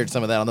Scott shared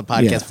some of that on the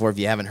podcast Yeah. before if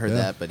you haven't heard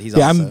that, but he's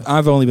Yeah, also...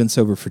 I've only been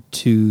sober for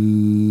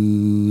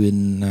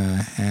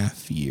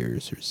 2.5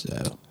 years or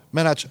so.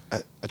 Man, I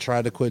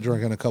tried to quit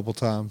drinking a couple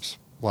times.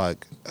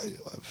 Like,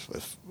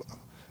 if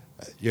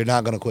you're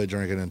not going to quit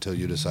drinking until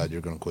you decide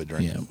you're going to quit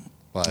drinking.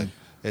 Yeah. Like,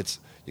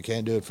 you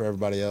can't do it for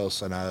everybody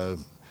else. And I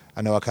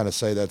know I kind of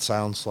say that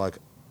sounds like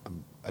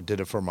I did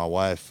it for my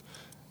wife.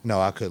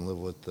 No, I couldn't live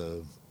with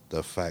the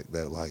fact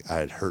that, like, I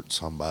had hurt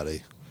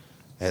somebody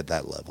at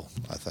that level,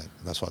 I think.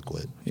 That's why I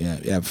quit.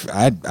 Yeah.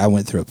 I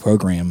went through a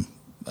program.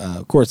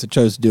 Of course, I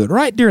chose to do it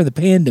right during the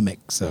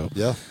pandemic. So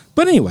Yeah.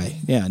 But anyway,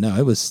 yeah, no,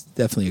 it was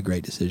definitely a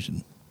great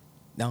decision.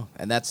 No,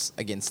 and that's,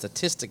 again,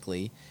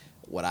 statistically,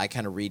 what I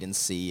kind of read and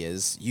see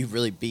is you've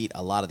really beat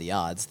a lot of the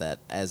odds that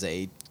as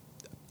a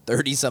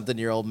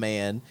 30-something-year-old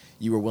man,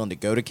 you were willing to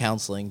go to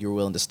counseling, you were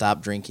willing to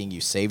stop drinking, you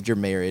saved your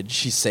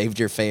marriage, you saved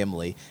your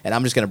family, and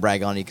I'm just going to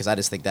brag on you because I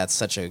just think that's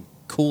such a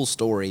cool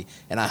story,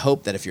 and I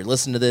hope that if you're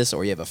listening to this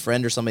or you have a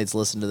friend or somebody that's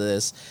listening to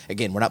this,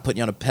 again, we're not putting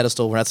you on a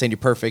pedestal, we're not saying you're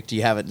perfect,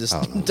 you haven't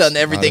just done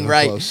everything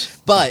right,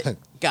 but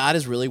God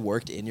has really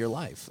worked in your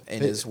life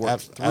and has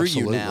worked through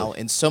you now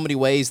in so many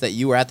ways that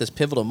you were at this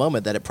pivotal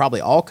moment that it probably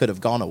all could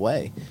have gone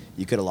away.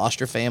 You could have lost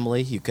your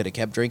family. You could have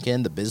kept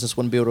drinking. The business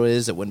wouldn't be what it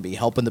is. It wouldn't be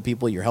helping the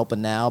people you're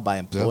helping now by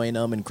employing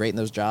them and creating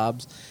those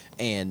jobs.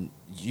 And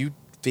you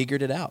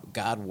figured it out.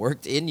 God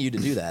worked in you to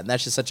do that. And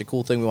that's just such a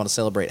cool thing. We want to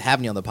celebrate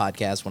having you on the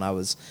podcast when I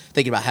was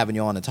thinking about having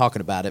you on and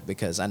talking about it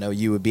because I know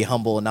you would be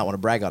humble and not want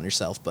to brag on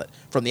yourself. But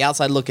from the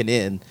outside looking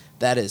in,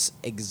 that is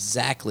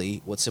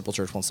exactly what Simple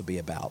Church wants to be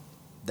about.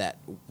 That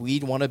we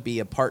want to be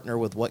a partner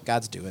with what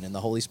God's doing in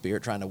the Holy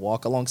Spirit, trying to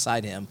walk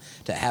alongside Him,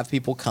 to have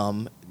people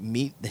come,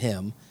 meet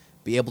Him,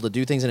 be able to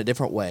do things in a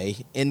different way,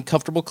 in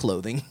comfortable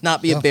clothing,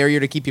 not be a barrier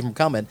to keep you from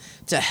coming,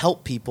 to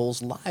help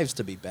people's lives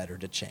to be better,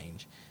 to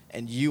change.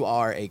 And you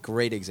are a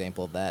great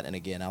example of that. And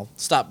again, I'll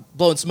stop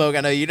blowing smoke.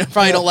 I know you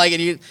probably don't like it.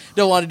 You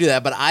don't want to do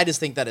that. But I just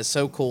think that is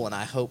so cool. And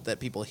I hope that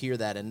people hear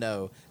that and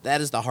know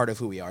that is the heart of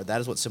who we are. That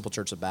is what Simple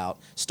Church is about.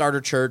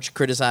 Starter church,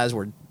 criticize,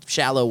 we're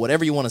shallow,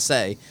 whatever you want to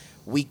say.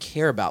 We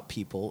care about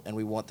people, and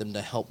we want them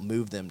to help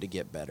move them to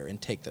get better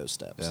and take those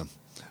steps. Yeah.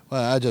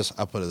 Well, I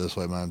put it this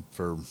way, man.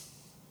 For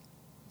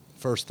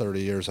first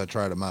 30 years, I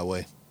tried it my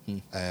way.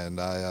 And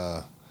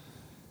I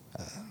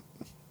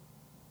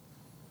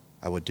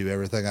would do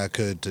everything I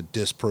could to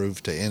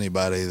disprove to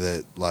anybody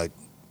that, like,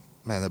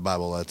 man, the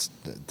Bible, that's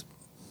a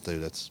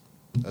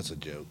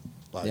joke.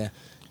 Like, you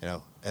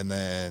know, and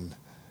then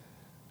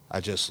I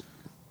don't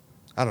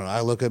know,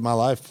 I look at my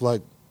life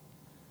like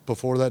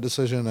before that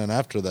decision and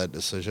after that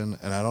decision,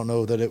 and I don't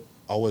know that it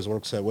always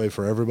works that way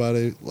for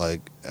everybody.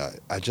 Like,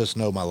 I just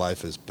know my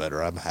life is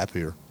better. I'm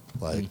happier.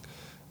 Like,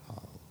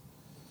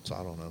 so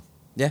I don't know.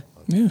 Yeah.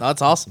 Yeah.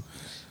 That's awesome.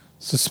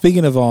 So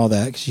speaking of all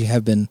that, because you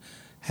have been,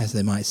 as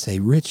they might say,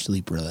 richly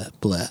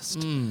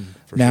blessed.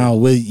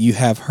 Now, you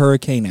have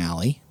Hurricane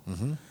Alley.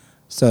 Mm-hmm.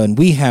 So, and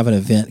we have an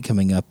event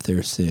coming up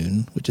there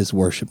soon, which is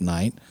Worship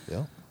Night.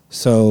 Yeah.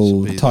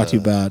 So, talk to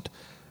you about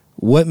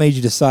what made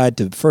you decide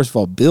to, first of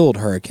all, build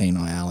Hurricane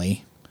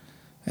Alley,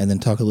 and then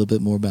talk a little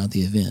bit more about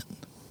the event.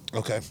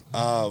 Okay.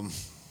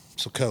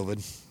 So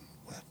COVID.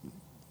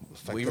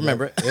 We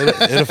remember it.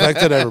 It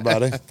affected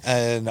everybody.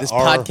 And This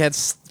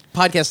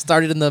podcast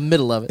started in the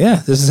middle of it. Yeah,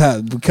 this is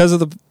how,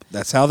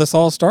 that's how this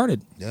all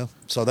started. Yeah.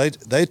 So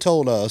they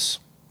told us,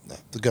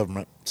 the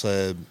government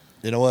said,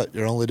 you know what,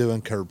 you're only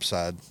doing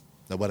curbside.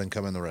 Nobody can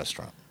come in the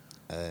restaurant.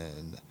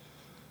 And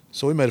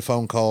so we made a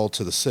phone call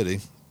to the city.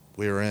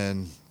 We were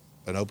in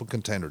an open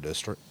container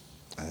district,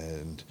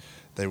 and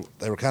they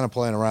were kind of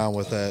playing around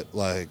with that,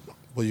 like,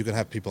 well, you can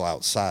have people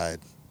outside.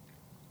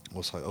 I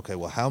was like, okay,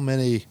 well, how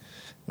many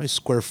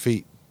square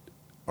feet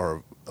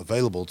are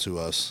available to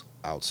us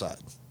outside?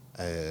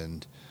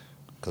 And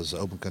because the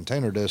open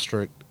container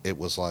district, it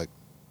was like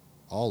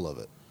all of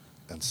it.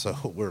 And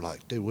so we're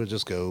like, dude, we'll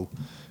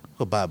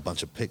buy a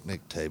bunch of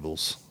picnic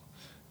tables,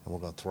 and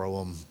we're going to throw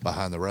them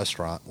behind the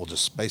restaurant. We'll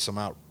just space them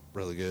out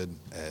really good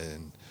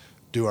and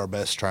do our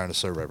best trying to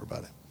serve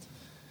everybody.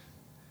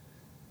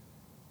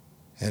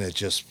 and it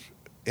just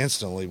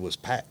instantly was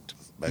packed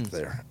back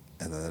there.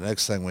 And then the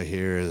next thing we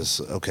hear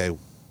is, okay,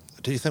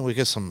 do you think we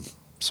get some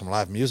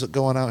live music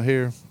going out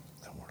here?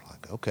 And we're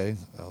like, okay,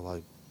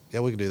 yeah,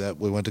 we can do that.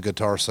 We went to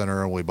Guitar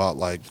Center and we bought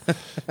like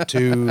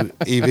 2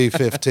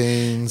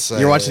 EV15s.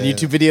 You're watching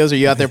YouTube videos? Are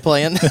you out there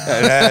playing?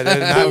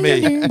 Not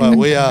me, but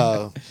we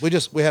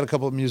had a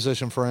couple of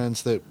musician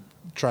friends that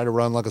tried to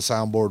run like a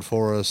soundboard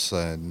for us,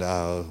 and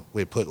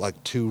we put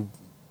like 2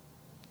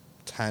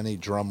 tiny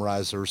drum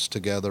risers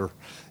together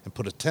and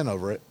put a tent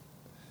over it,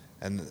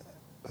 and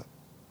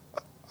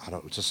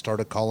just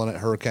started calling it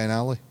Hurricane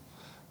Alley,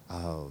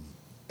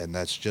 and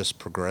that's just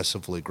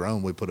progressively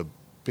grown. We put a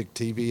big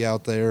TV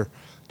out there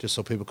just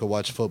so people could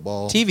watch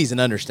football. TV's an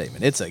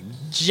understatement. It's a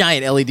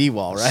giant LED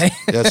wall, right?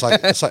 Yeah, it's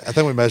like I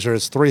think we measure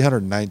it's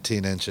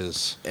 319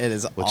 inches. It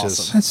is which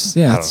awesome.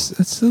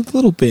 It's a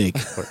little big.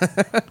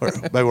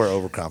 Maybe we're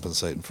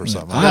overcompensating for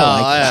something.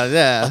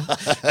 Yeah.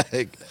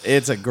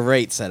 It's a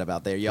great setup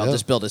out there. Y'all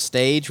just built a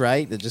stage,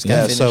 right? That just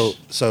got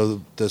finished.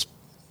 So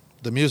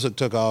the music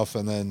took off,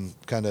 and then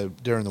kind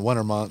of during the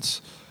winter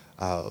months,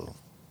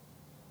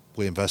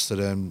 we invested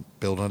in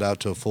building it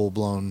out to a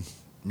full-blown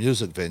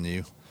music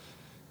venue.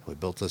 We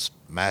built this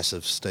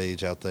massive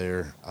stage out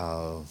there.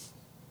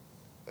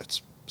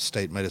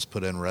 State made us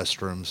put in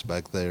restrooms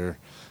back there.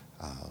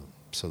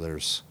 So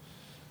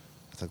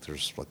I think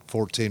there's like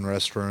 14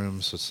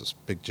 restrooms. It's this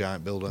big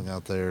giant building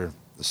out there.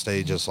 The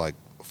stage is like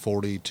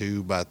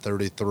 42 by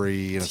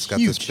 33, and it's got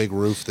this big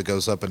roof that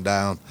goes up and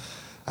down.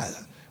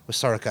 We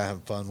started kind of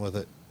having fun with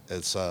it.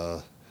 It's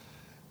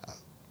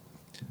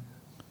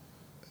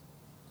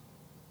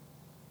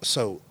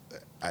so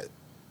I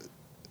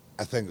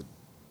think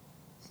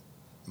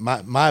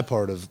my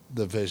part of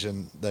the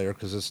vision there,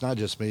 because it's not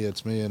just me,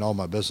 it's me and all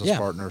my business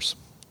partners.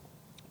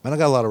 And I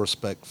got a lot of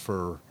respect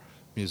for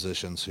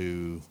musicians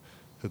who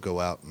go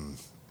out and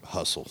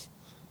hustle.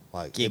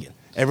 Like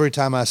every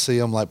time I see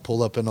them like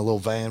pull up in a little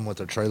van with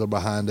their trailer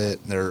behind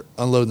it and they're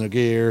unloading their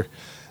gear,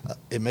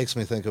 it makes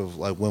me think of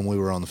like when we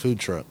were on the food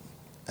truck.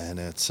 And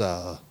it's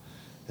like,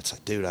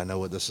 dude, I know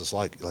what this is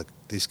like. Like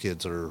these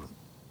kids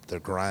they're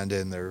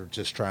grinding. They're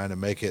just trying to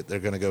make it. They're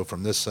going to go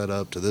from this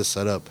setup to this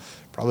setup.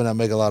 Probably not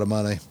make a lot of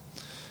money.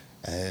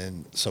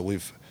 And so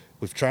we've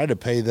tried to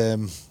pay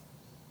them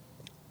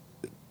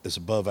as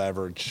above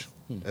average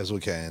as we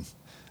can.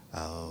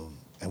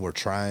 And we're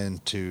trying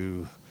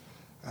to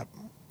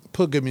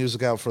put good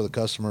music out for the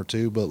customer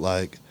too. But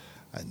like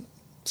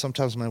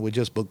sometimes, man, we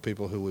just book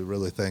people who we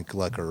really think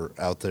like are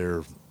out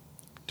there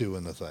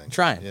doing the thing.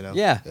 Trying. You know?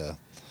 Yeah.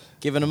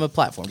 Giving them a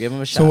platform, giving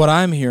them a shot. So what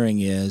I'm hearing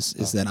is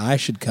that I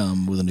should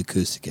come with an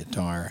acoustic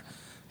guitar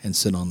and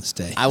sit on the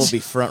stage. I will be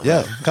front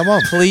row. Yeah, come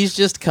on. Please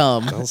just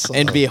come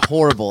and be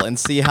horrible and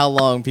see how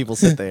long people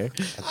sit there.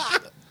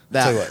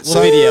 We'll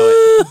video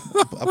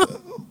it.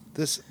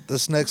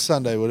 This next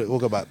Sunday, we'll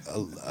go about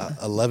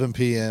 11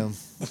 p.m.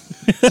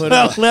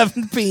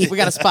 11 p.m. We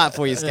got a spot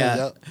for you, Scott.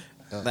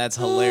 Yep. That's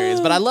hilarious.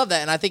 But I love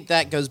that, and I think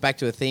that goes back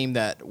to a theme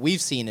that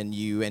we've seen in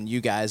you and you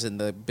guys in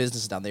the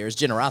business down there is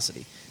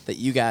generosity. That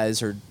you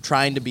guys are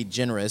trying to be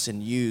generous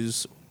and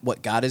use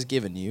what God has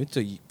given you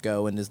to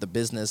go and is the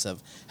business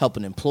of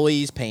helping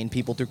employees, paying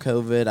people through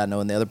COVID. I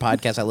know in the other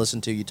podcast I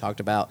listened to, you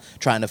talked about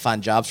trying to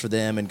find jobs for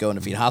them and going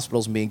to feed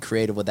hospitals and being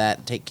creative with that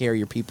and take care of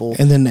your people.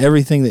 And then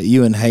everything that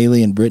you and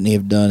Haley and Brittany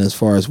have done as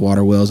far as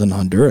water wells in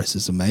Honduras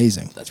is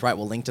amazing. That's right.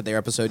 We'll link to their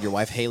episode. Your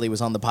wife Haley was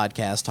on the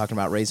podcast talking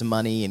about raising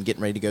money and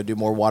getting ready to go do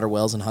more water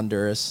wells in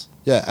Honduras.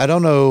 Yeah, I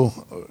don't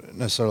know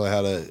necessarily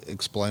how to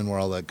explain where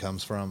all that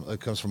comes from. It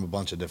comes from a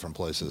bunch of different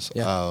places.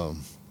 Yeah.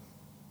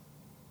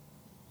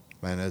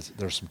 Man,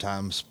 there's some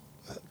times.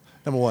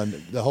 Number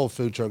one, the whole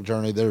food truck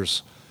journey. I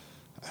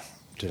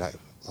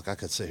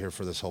could sit here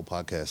for this whole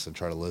podcast and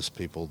try to list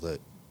people that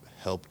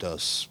helped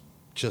us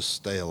just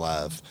stay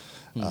alive.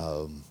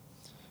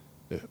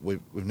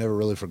 We've never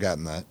really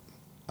forgotten that.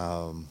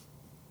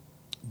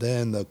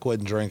 Then the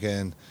quitting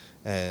drinking,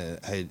 and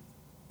hey,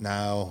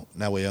 now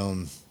we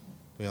own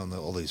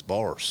all these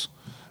bars.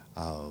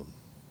 Not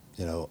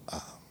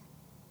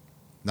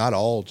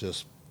all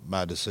just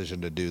my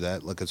decision to do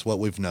that. Like it's what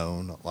we've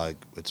known. Like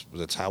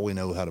it's how we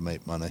know how to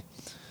make money.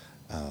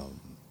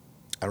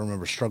 I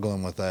remember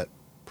struggling with that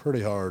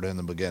pretty hard in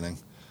the beginning,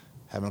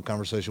 having a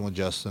conversation with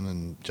Justin,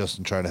 and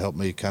Justin tried to help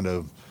me kind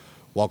of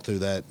walk through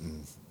that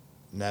and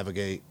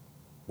navigate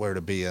where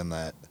to be in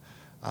that.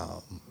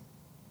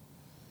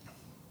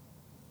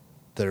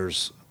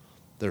 There's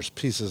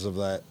pieces of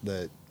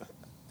that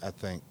I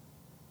think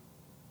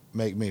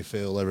make me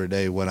feel every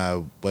day when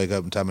I wake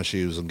up and tie my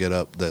shoes and get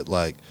up that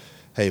like,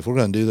 hey, if we're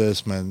going to do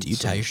this, man. Do you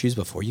tie your shoes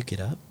before you get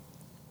up?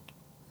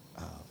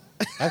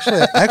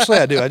 Actually,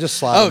 I do. I just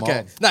slide them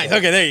on. Nice.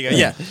 Okay, there you go.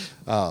 Yeah.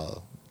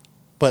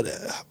 But,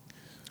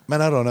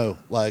 man, I don't know.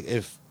 Like,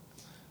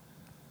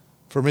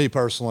 for me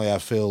personally, I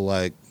feel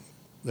like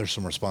there's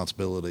some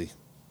responsibility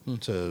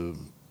to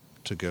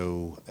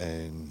go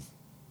and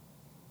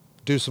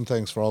do some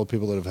things for all the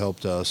people that have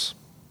helped us.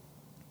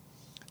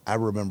 I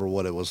remember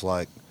what it was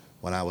like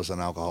when I was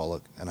an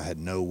alcoholic and I had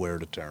nowhere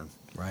to turn.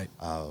 Right.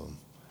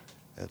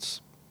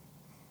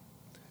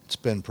 it's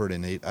been pretty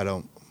neat. I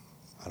don't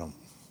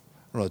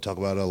really talk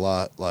about it a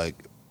lot. Like,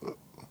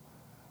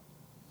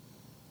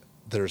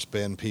 there's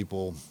been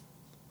people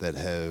that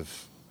have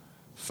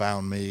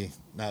found me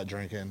not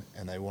drinking,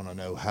 and they want to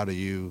know, how do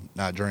you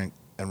not drink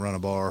and run a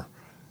bar?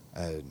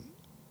 And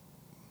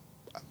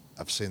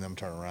I've seen them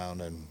turn around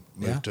and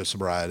move to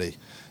sobriety.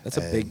 That's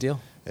a big deal.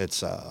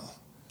 It's I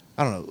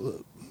don't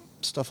know,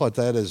 stuff like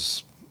that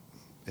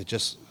it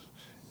just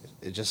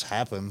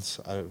happens.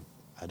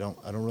 I don't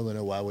really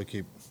know why we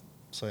keep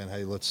saying,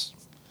 hey, let's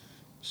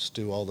just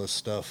do all this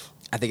stuff.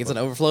 I think it's an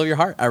overflow of your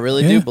heart. I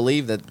really do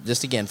believe that,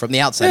 just again, from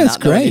the outside, Yeah, not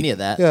it's knowing great. any of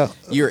that,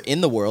 you're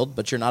in the world,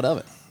 but you're not of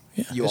it.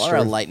 Yeah. You It's are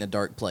a true. light in a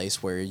dark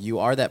place, where you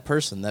are that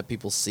person that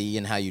people see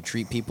and how you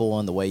treat people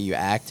and the way you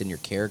act and your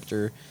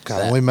character. God,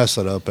 that- we mess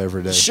it up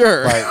every day.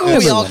 Sure. Like,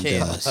 We all Everyone can.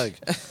 does. like,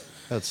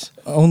 that's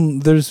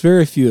There's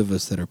very few of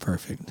us that are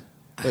perfect.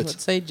 I would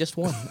say just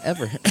one,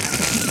 ever.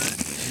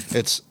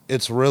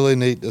 it's really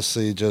neat to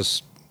see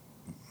just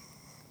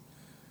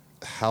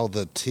how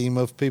the team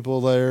of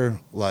people there,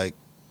 like,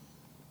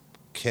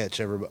 catch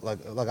everybody.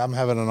 Like I'm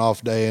having an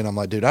off day, and I'm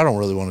like, dude, I don't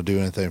really want to do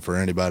anything for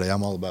anybody.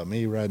 I'm all about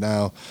me right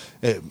now.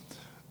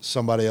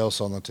 Somebody else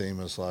on the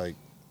team is like,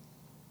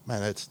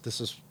 man,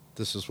 this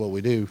is what we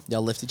do.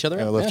 Y'all lift each other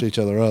Yeah, up. lift each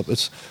other up.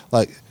 It's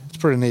like, it's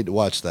pretty neat to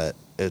watch that.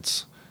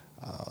 It's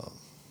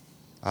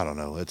I don't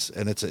know.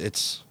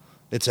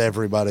 It's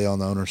everybody on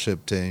the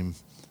ownership team.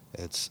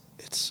 It's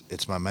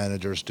my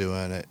managers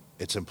doing it.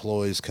 It's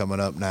employees coming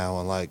up now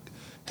and like,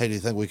 hey, do you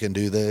think we can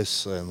do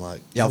this? And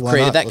like, Y'all why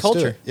created not? that Let's do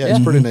culture. it. Yeah, Yeah.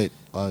 it's pretty neat.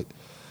 Like,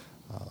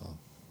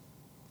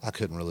 I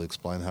couldn't really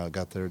explain how it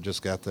got there. It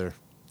just got there.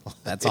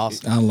 That's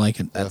awesome. I like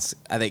it. That's,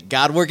 I think,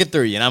 God working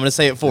through you, and I'm going to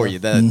say it for you,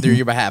 through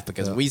your behalf,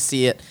 because we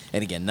see it.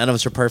 And again, none of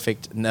us are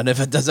perfect. None of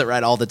it does it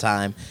right all the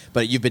time.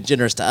 But you've been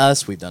generous to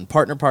us. We've done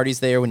partner parties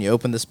there. When you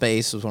opened the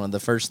space, it was one of the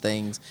first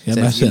things. Yeah,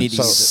 Said, I you spent need to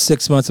use it.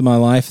 6 months of my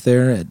life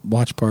there at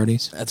watch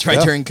parties. That's right,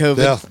 Yeah. during COVID.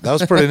 Yeah, that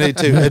was pretty neat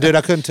too. Hey, dude,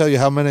 I couldn't tell you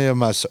how many of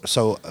my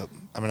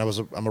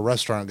I'm a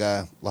restaurant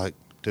guy. Like,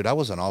 dude, I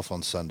wasn't off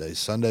on Sundays.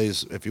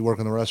 Sundays, if you work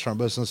in the restaurant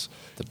business,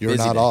 you're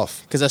not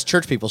off. Because us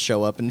church people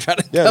show up and try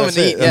to Yeah, come that's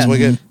and it. eat. That's Yeah. we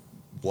get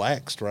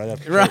waxed right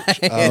after Right. church.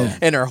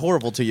 And are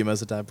horrible to you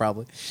most of the time,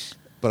 probably.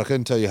 But I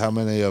couldn't tell you how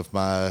many of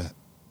my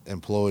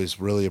employees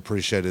really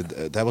appreciated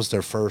that. Was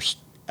their first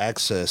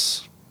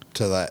access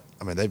to that.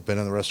 I mean, they've been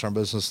in the restaurant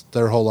business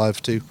their whole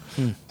life too,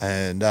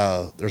 and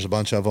there's a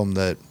bunch of them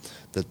that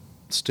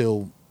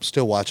still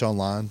watch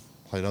online.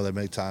 I know they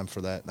make time for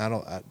that. And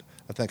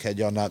I think had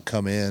y'all not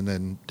come in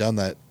and done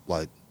that,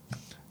 like,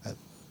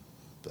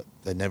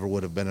 they never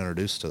would have been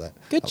introduced to that.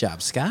 Good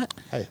job, Scott.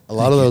 Hey, a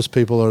lot of those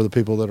people are the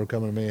people that are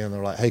coming to me and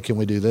they're like, hey, can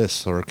we do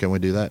this or can we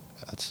do that?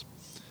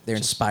 They're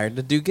inspired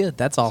to do good.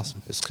 That's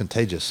awesome. It's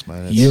contagious,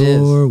 man. It's,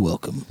 You're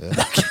welcome. yeah.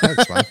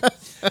 Thanks, man.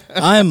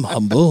 I'm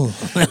humble.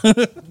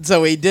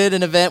 So we did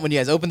an event when you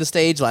guys opened the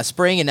stage last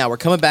spring, and now we're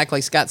coming back,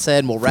 like Scott said,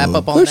 and we'll wrap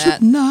up on Worship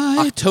that.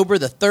 night. October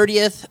the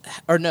 30th,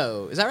 or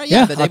no, is that right?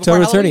 Yeah, the day before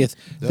October Halloween. 30th.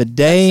 The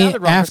day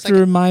sounded wrong for a after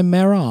second. my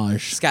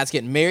marriage. Scott's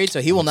getting married,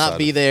 so he will not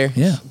be excited.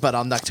 there. Yeah. But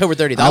on October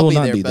 30th, I I'll will be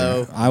not there, be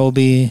Bo. there. I will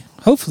be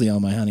hopefully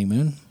on my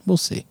honeymoon. We'll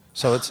see.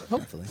 So it's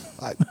Hopefully.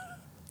 like,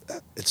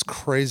 it's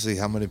crazy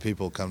how many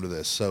people come to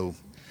this. So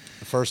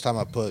the first time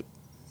I put,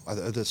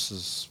 this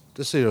is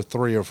either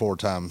 3 or 4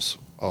 times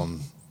on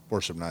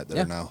worship night there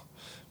Yeah. now.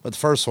 But the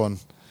first one,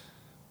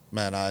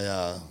 man,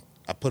 I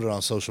put it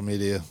on social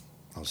media.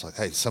 I was like,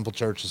 hey, Simple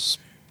Church is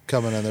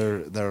coming, and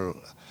they're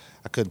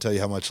I couldn't tell you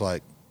how much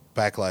like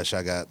backlash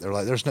I got. They're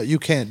like, you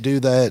can't do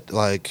that.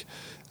 Like,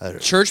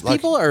 Church like,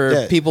 people or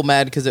yeah. people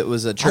mad because it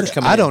was a church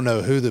coming I in? don't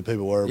know who the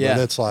people were, Yeah.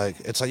 but it's like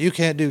you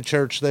can't do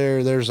church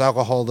there. There's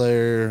alcohol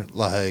there,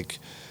 like,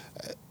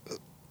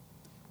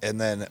 and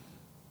then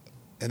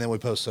we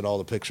posted all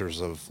the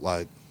pictures of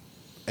like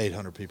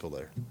 800 people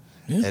there,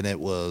 Yeah. and then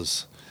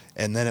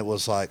it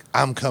was like,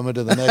 I'm coming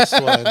to the next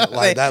one.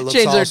 Like, that looks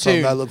changed their awesome.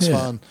 tune. That looks Yeah.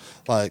 fun.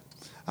 Like,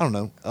 I don't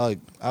know. Like,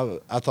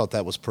 I thought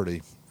that was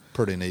pretty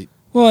neat.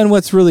 Well, and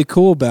what's really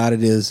cool about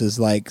it is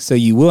like, so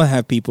you will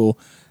have people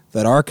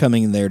that are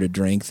coming there to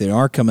drink. They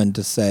are coming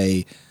to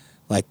say,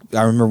 like,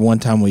 I remember one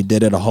time we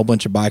did it, a whole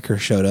bunch of bikers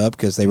showed up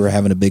because they were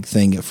having a big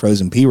thing at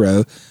Frozen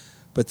Pyro.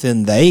 But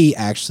then they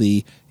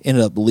actually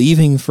ended up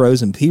leaving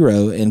Frozen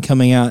Pyro and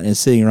coming out and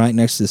sitting right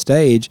next to the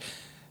stage.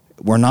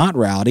 We're not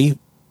rowdy,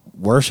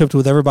 worshipped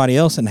with everybody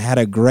else and had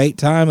a great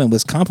time and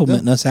was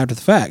complimenting us after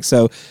the fact.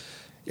 So,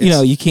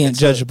 you can't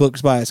judge a book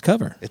by its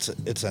cover. It's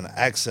an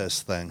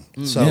access thing.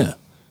 Yeah.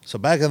 So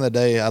back in the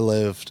day, I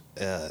lived.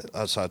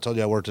 So I told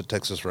you I worked at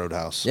Texas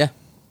Roadhouse. Yeah.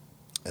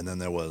 And then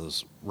there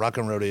was Rock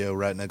and Rodeo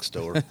right next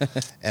door,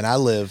 and I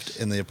lived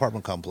in the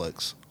apartment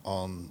complex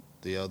on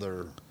the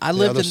other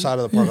in side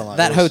of the parking lot.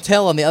 that It was-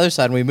 hotel on the other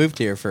side when we moved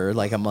here for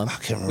like a month. I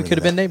can't remember. We could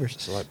have been that. neighbors.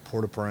 It's like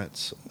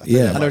Port-au-Prince. I think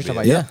Yeah. that I know might what you're be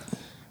talking it. about, yeah.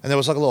 And there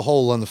was like a little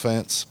hole in the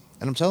fence.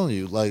 And I'm telling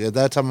you, like, at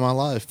that time of my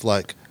life,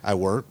 like, I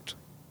worked,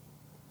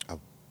 I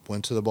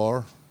went to the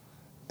bar,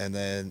 and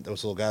then there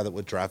was a little guy that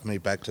would drive me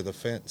back to the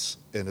fence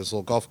in his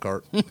little golf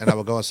cart, and I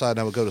would go inside and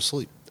I would go to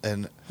sleep.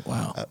 And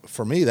Wow.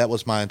 For me, that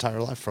was my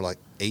entire life for like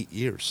 8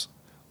 years.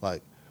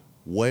 Like,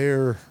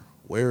 where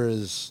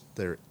is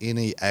there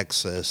any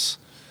access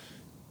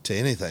to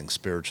anything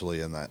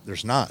spiritually in that?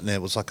 There's not. And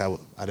it was like I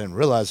didn't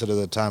realize it at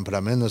the time, but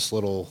I'm in this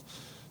little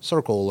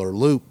circle or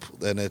loop,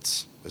 and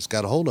it's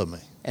got a hold of me.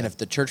 And if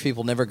the church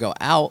people never go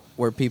out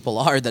where people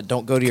are that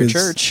don't go to your 'Cause-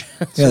 church,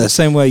 Yeah, the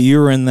same way you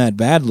were in that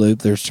bad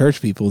loop, there's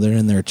church people, they're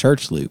in their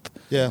church loop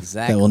Yeah.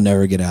 exactly. that will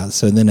never get out.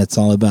 So then it's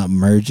all about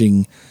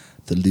merging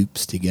the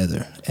loops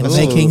together and Ooh.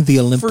 making the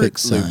Olympic Fruit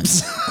sign.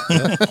 Loops.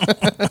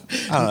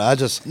 I don't know. I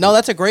just No,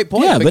 that's a great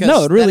point. Yeah, but because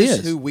no, it really that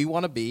is. who we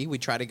want to be. We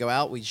try to go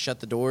out. We shut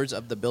the doors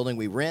of the building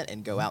we rent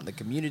and go out in the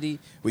community.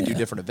 We do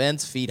different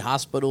events, feed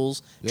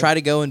hospitals, try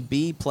to go and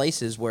be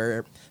places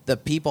where the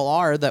people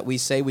are that we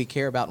say we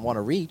care about and want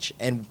to reach,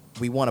 and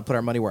we want to put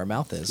our money where our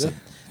mouth is. Yeah.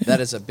 That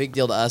is a big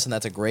deal to us, and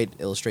that's a great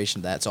illustration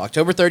of that. So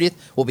October 30th,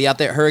 we'll be out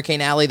there at Hurricane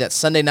Alley. That's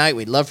Sunday night.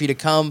 We'd love for you to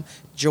come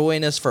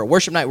join us for a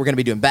worship night. We're going to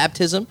be doing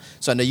baptism.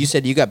 So I know you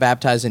said you got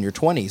baptized in your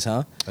 20s,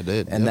 huh? I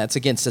did, And yep. that's,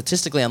 again,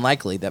 statistically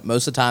unlikely that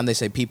most of the time they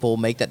say people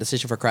make that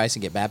decision for Christ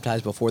and get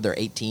baptized before they're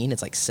 18.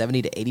 It's like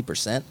 70 to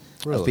 80%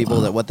 Really? of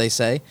people that what they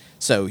say.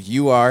 So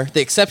you are the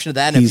exception to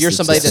that. And He's if you're the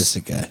somebody that's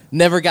statistic guy.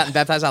 never gotten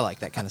baptized, I like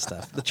that kind of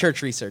stuff, the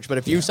church research. But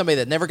if you're somebody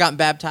that never gotten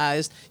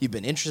baptized, you've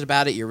been interested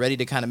about it, you're ready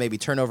to kind of maybe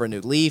turn over a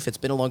new leaf. It's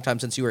been a long time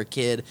since you were a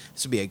kid.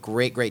 This would be a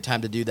great, great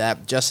time to do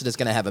that. Justin is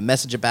going to have a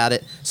message about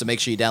it. So make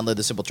sure you download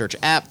the Simple Church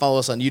app, follow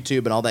us on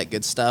YouTube and all that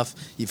good stuff.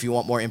 If you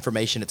want more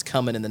information, it's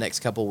coming in the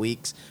next couple of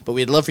weeks. But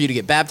we'd love for you to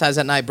get baptized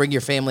that night, bring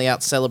your family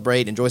out,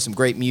 celebrate, enjoy some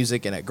great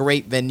music and a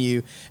great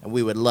venue. And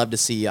we would love to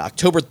see you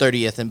October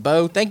 30th. And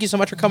Bo, thank you so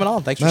much for coming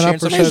on. Thanks for Man, I sharing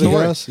some of your appreciate it,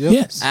 story. guys. Yep.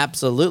 Yes.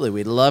 Absolutely.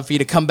 We'd love for you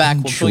to come back.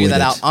 We'll fill you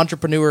that Enjoyed out.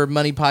 Entrepreneur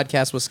Money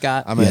Podcast with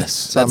Scott. I mean, Yes.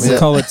 sign That's me We it. up.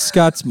 call it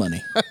Scott's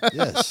money.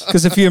 Yes.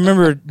 Because if you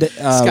remember,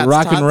 Scott's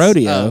Rock and Tots?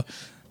 Rodeo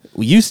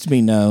Oh. used to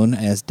be known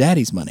as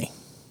Daddy's Money.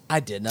 I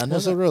did not know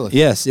Was that. it really?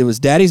 Yes, it was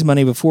Daddy's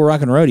Money before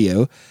Rock and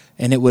Rodeo,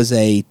 and it was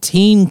a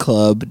teen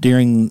club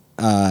during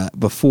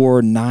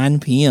before 9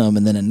 p.m.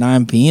 and then at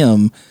 9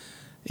 p.m.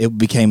 it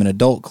became an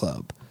adult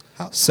club.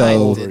 How So-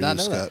 old Did are not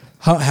you, know that.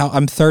 Scott? How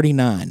I'm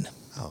 39.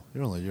 Oh,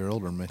 you're only a year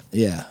older than me.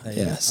 Yeah, There you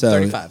yeah. go. So I'm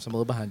 35, so I'm a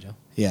little behind you.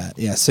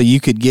 yeah. So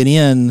you could get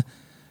in,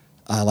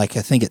 like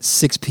I think at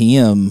 6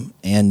 p.m.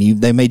 and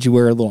they made you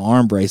wear a little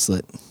arm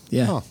bracelet.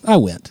 Yeah, Huh. I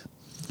went.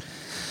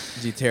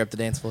 Did you tear up the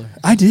dance floor?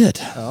 I did.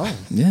 Oh.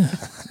 Yeah,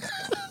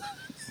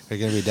 Are you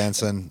going to be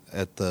dancing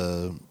at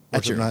the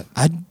worship your- night?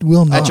 I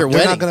will not. At your You're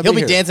not wedding. gonna He'll be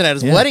be here. dancing at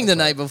his Yeah. wedding the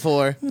night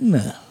before.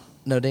 No,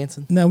 No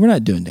dancing? no, we're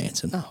not doing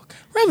dancing. Oh, okay.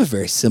 We have a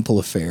very simple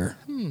affair.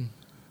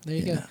 There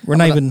you Yeah. go. We're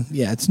not even.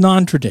 Yeah, it's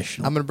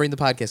non-traditional. I'm going to bring the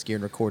podcast gear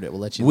and record it. We'll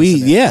let you We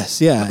listen in.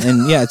 yes, yeah,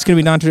 and yeah, it's going to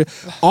be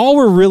non-traditional. All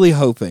we're really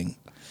hoping,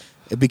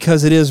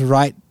 because it is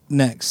right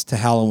next to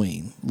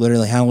Halloween.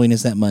 Literally, Halloween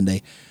is that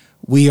Monday.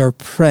 We are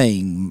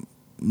praying.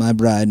 My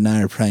bride and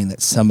I are praying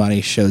that somebody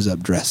shows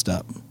up dressed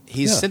up.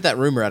 He's Yeah. sent that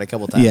rumor out a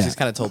couple times. Yeah. He's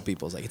kind of told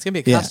people, it's like, it's going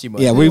to be a Yeah, costume.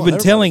 yeah. wedding. We've want been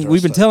everybody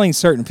telling dressed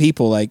up. certain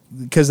people like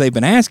because they've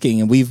been asking,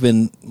 and we've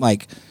been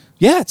like,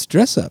 yeah, it's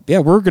dress up. Yeah,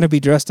 we're going to be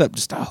dressed up.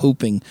 Just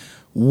hoping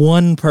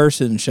one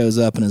person shows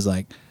up and is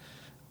like,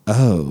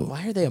 oh,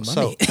 Why are they a So,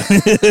 mummy?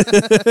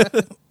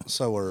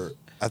 so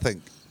I think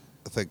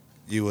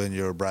you and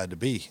your bride to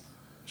be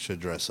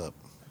should dress up.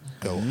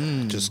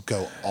 Just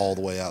go all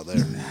the way out there.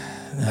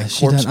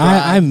 She corpse done-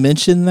 I bride.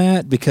 mentioned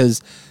that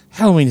because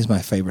Halloween is my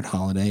favorite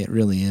holiday. It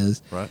really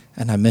is. Right.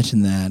 And I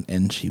mentioned that,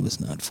 and she was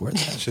not for that.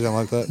 She didn't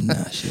like that. No,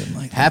 she didn't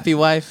like that. Happy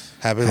wife.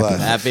 Happy life.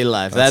 Happy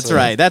life. That's it.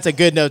 right. That's a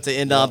good note to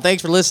end on.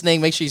 Thanks for listening.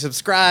 Make sure you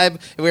subscribe.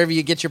 And wherever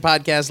you get your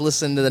podcast,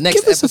 listen to the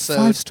next Give us episode. a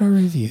 5-star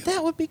review.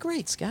 That would be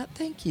great, Scott.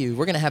 Thank you.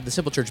 We're going to have the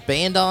Simple Church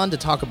Band on to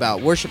talk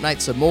about worship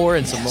night some more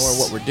and some more of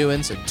what we're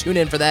doing. So tune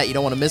in for that. You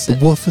don't want to miss The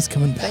it. wolf is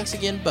coming back. Thanks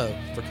again, Bo,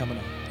 for coming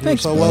on. You're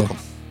Thanks, so Bo. welcome.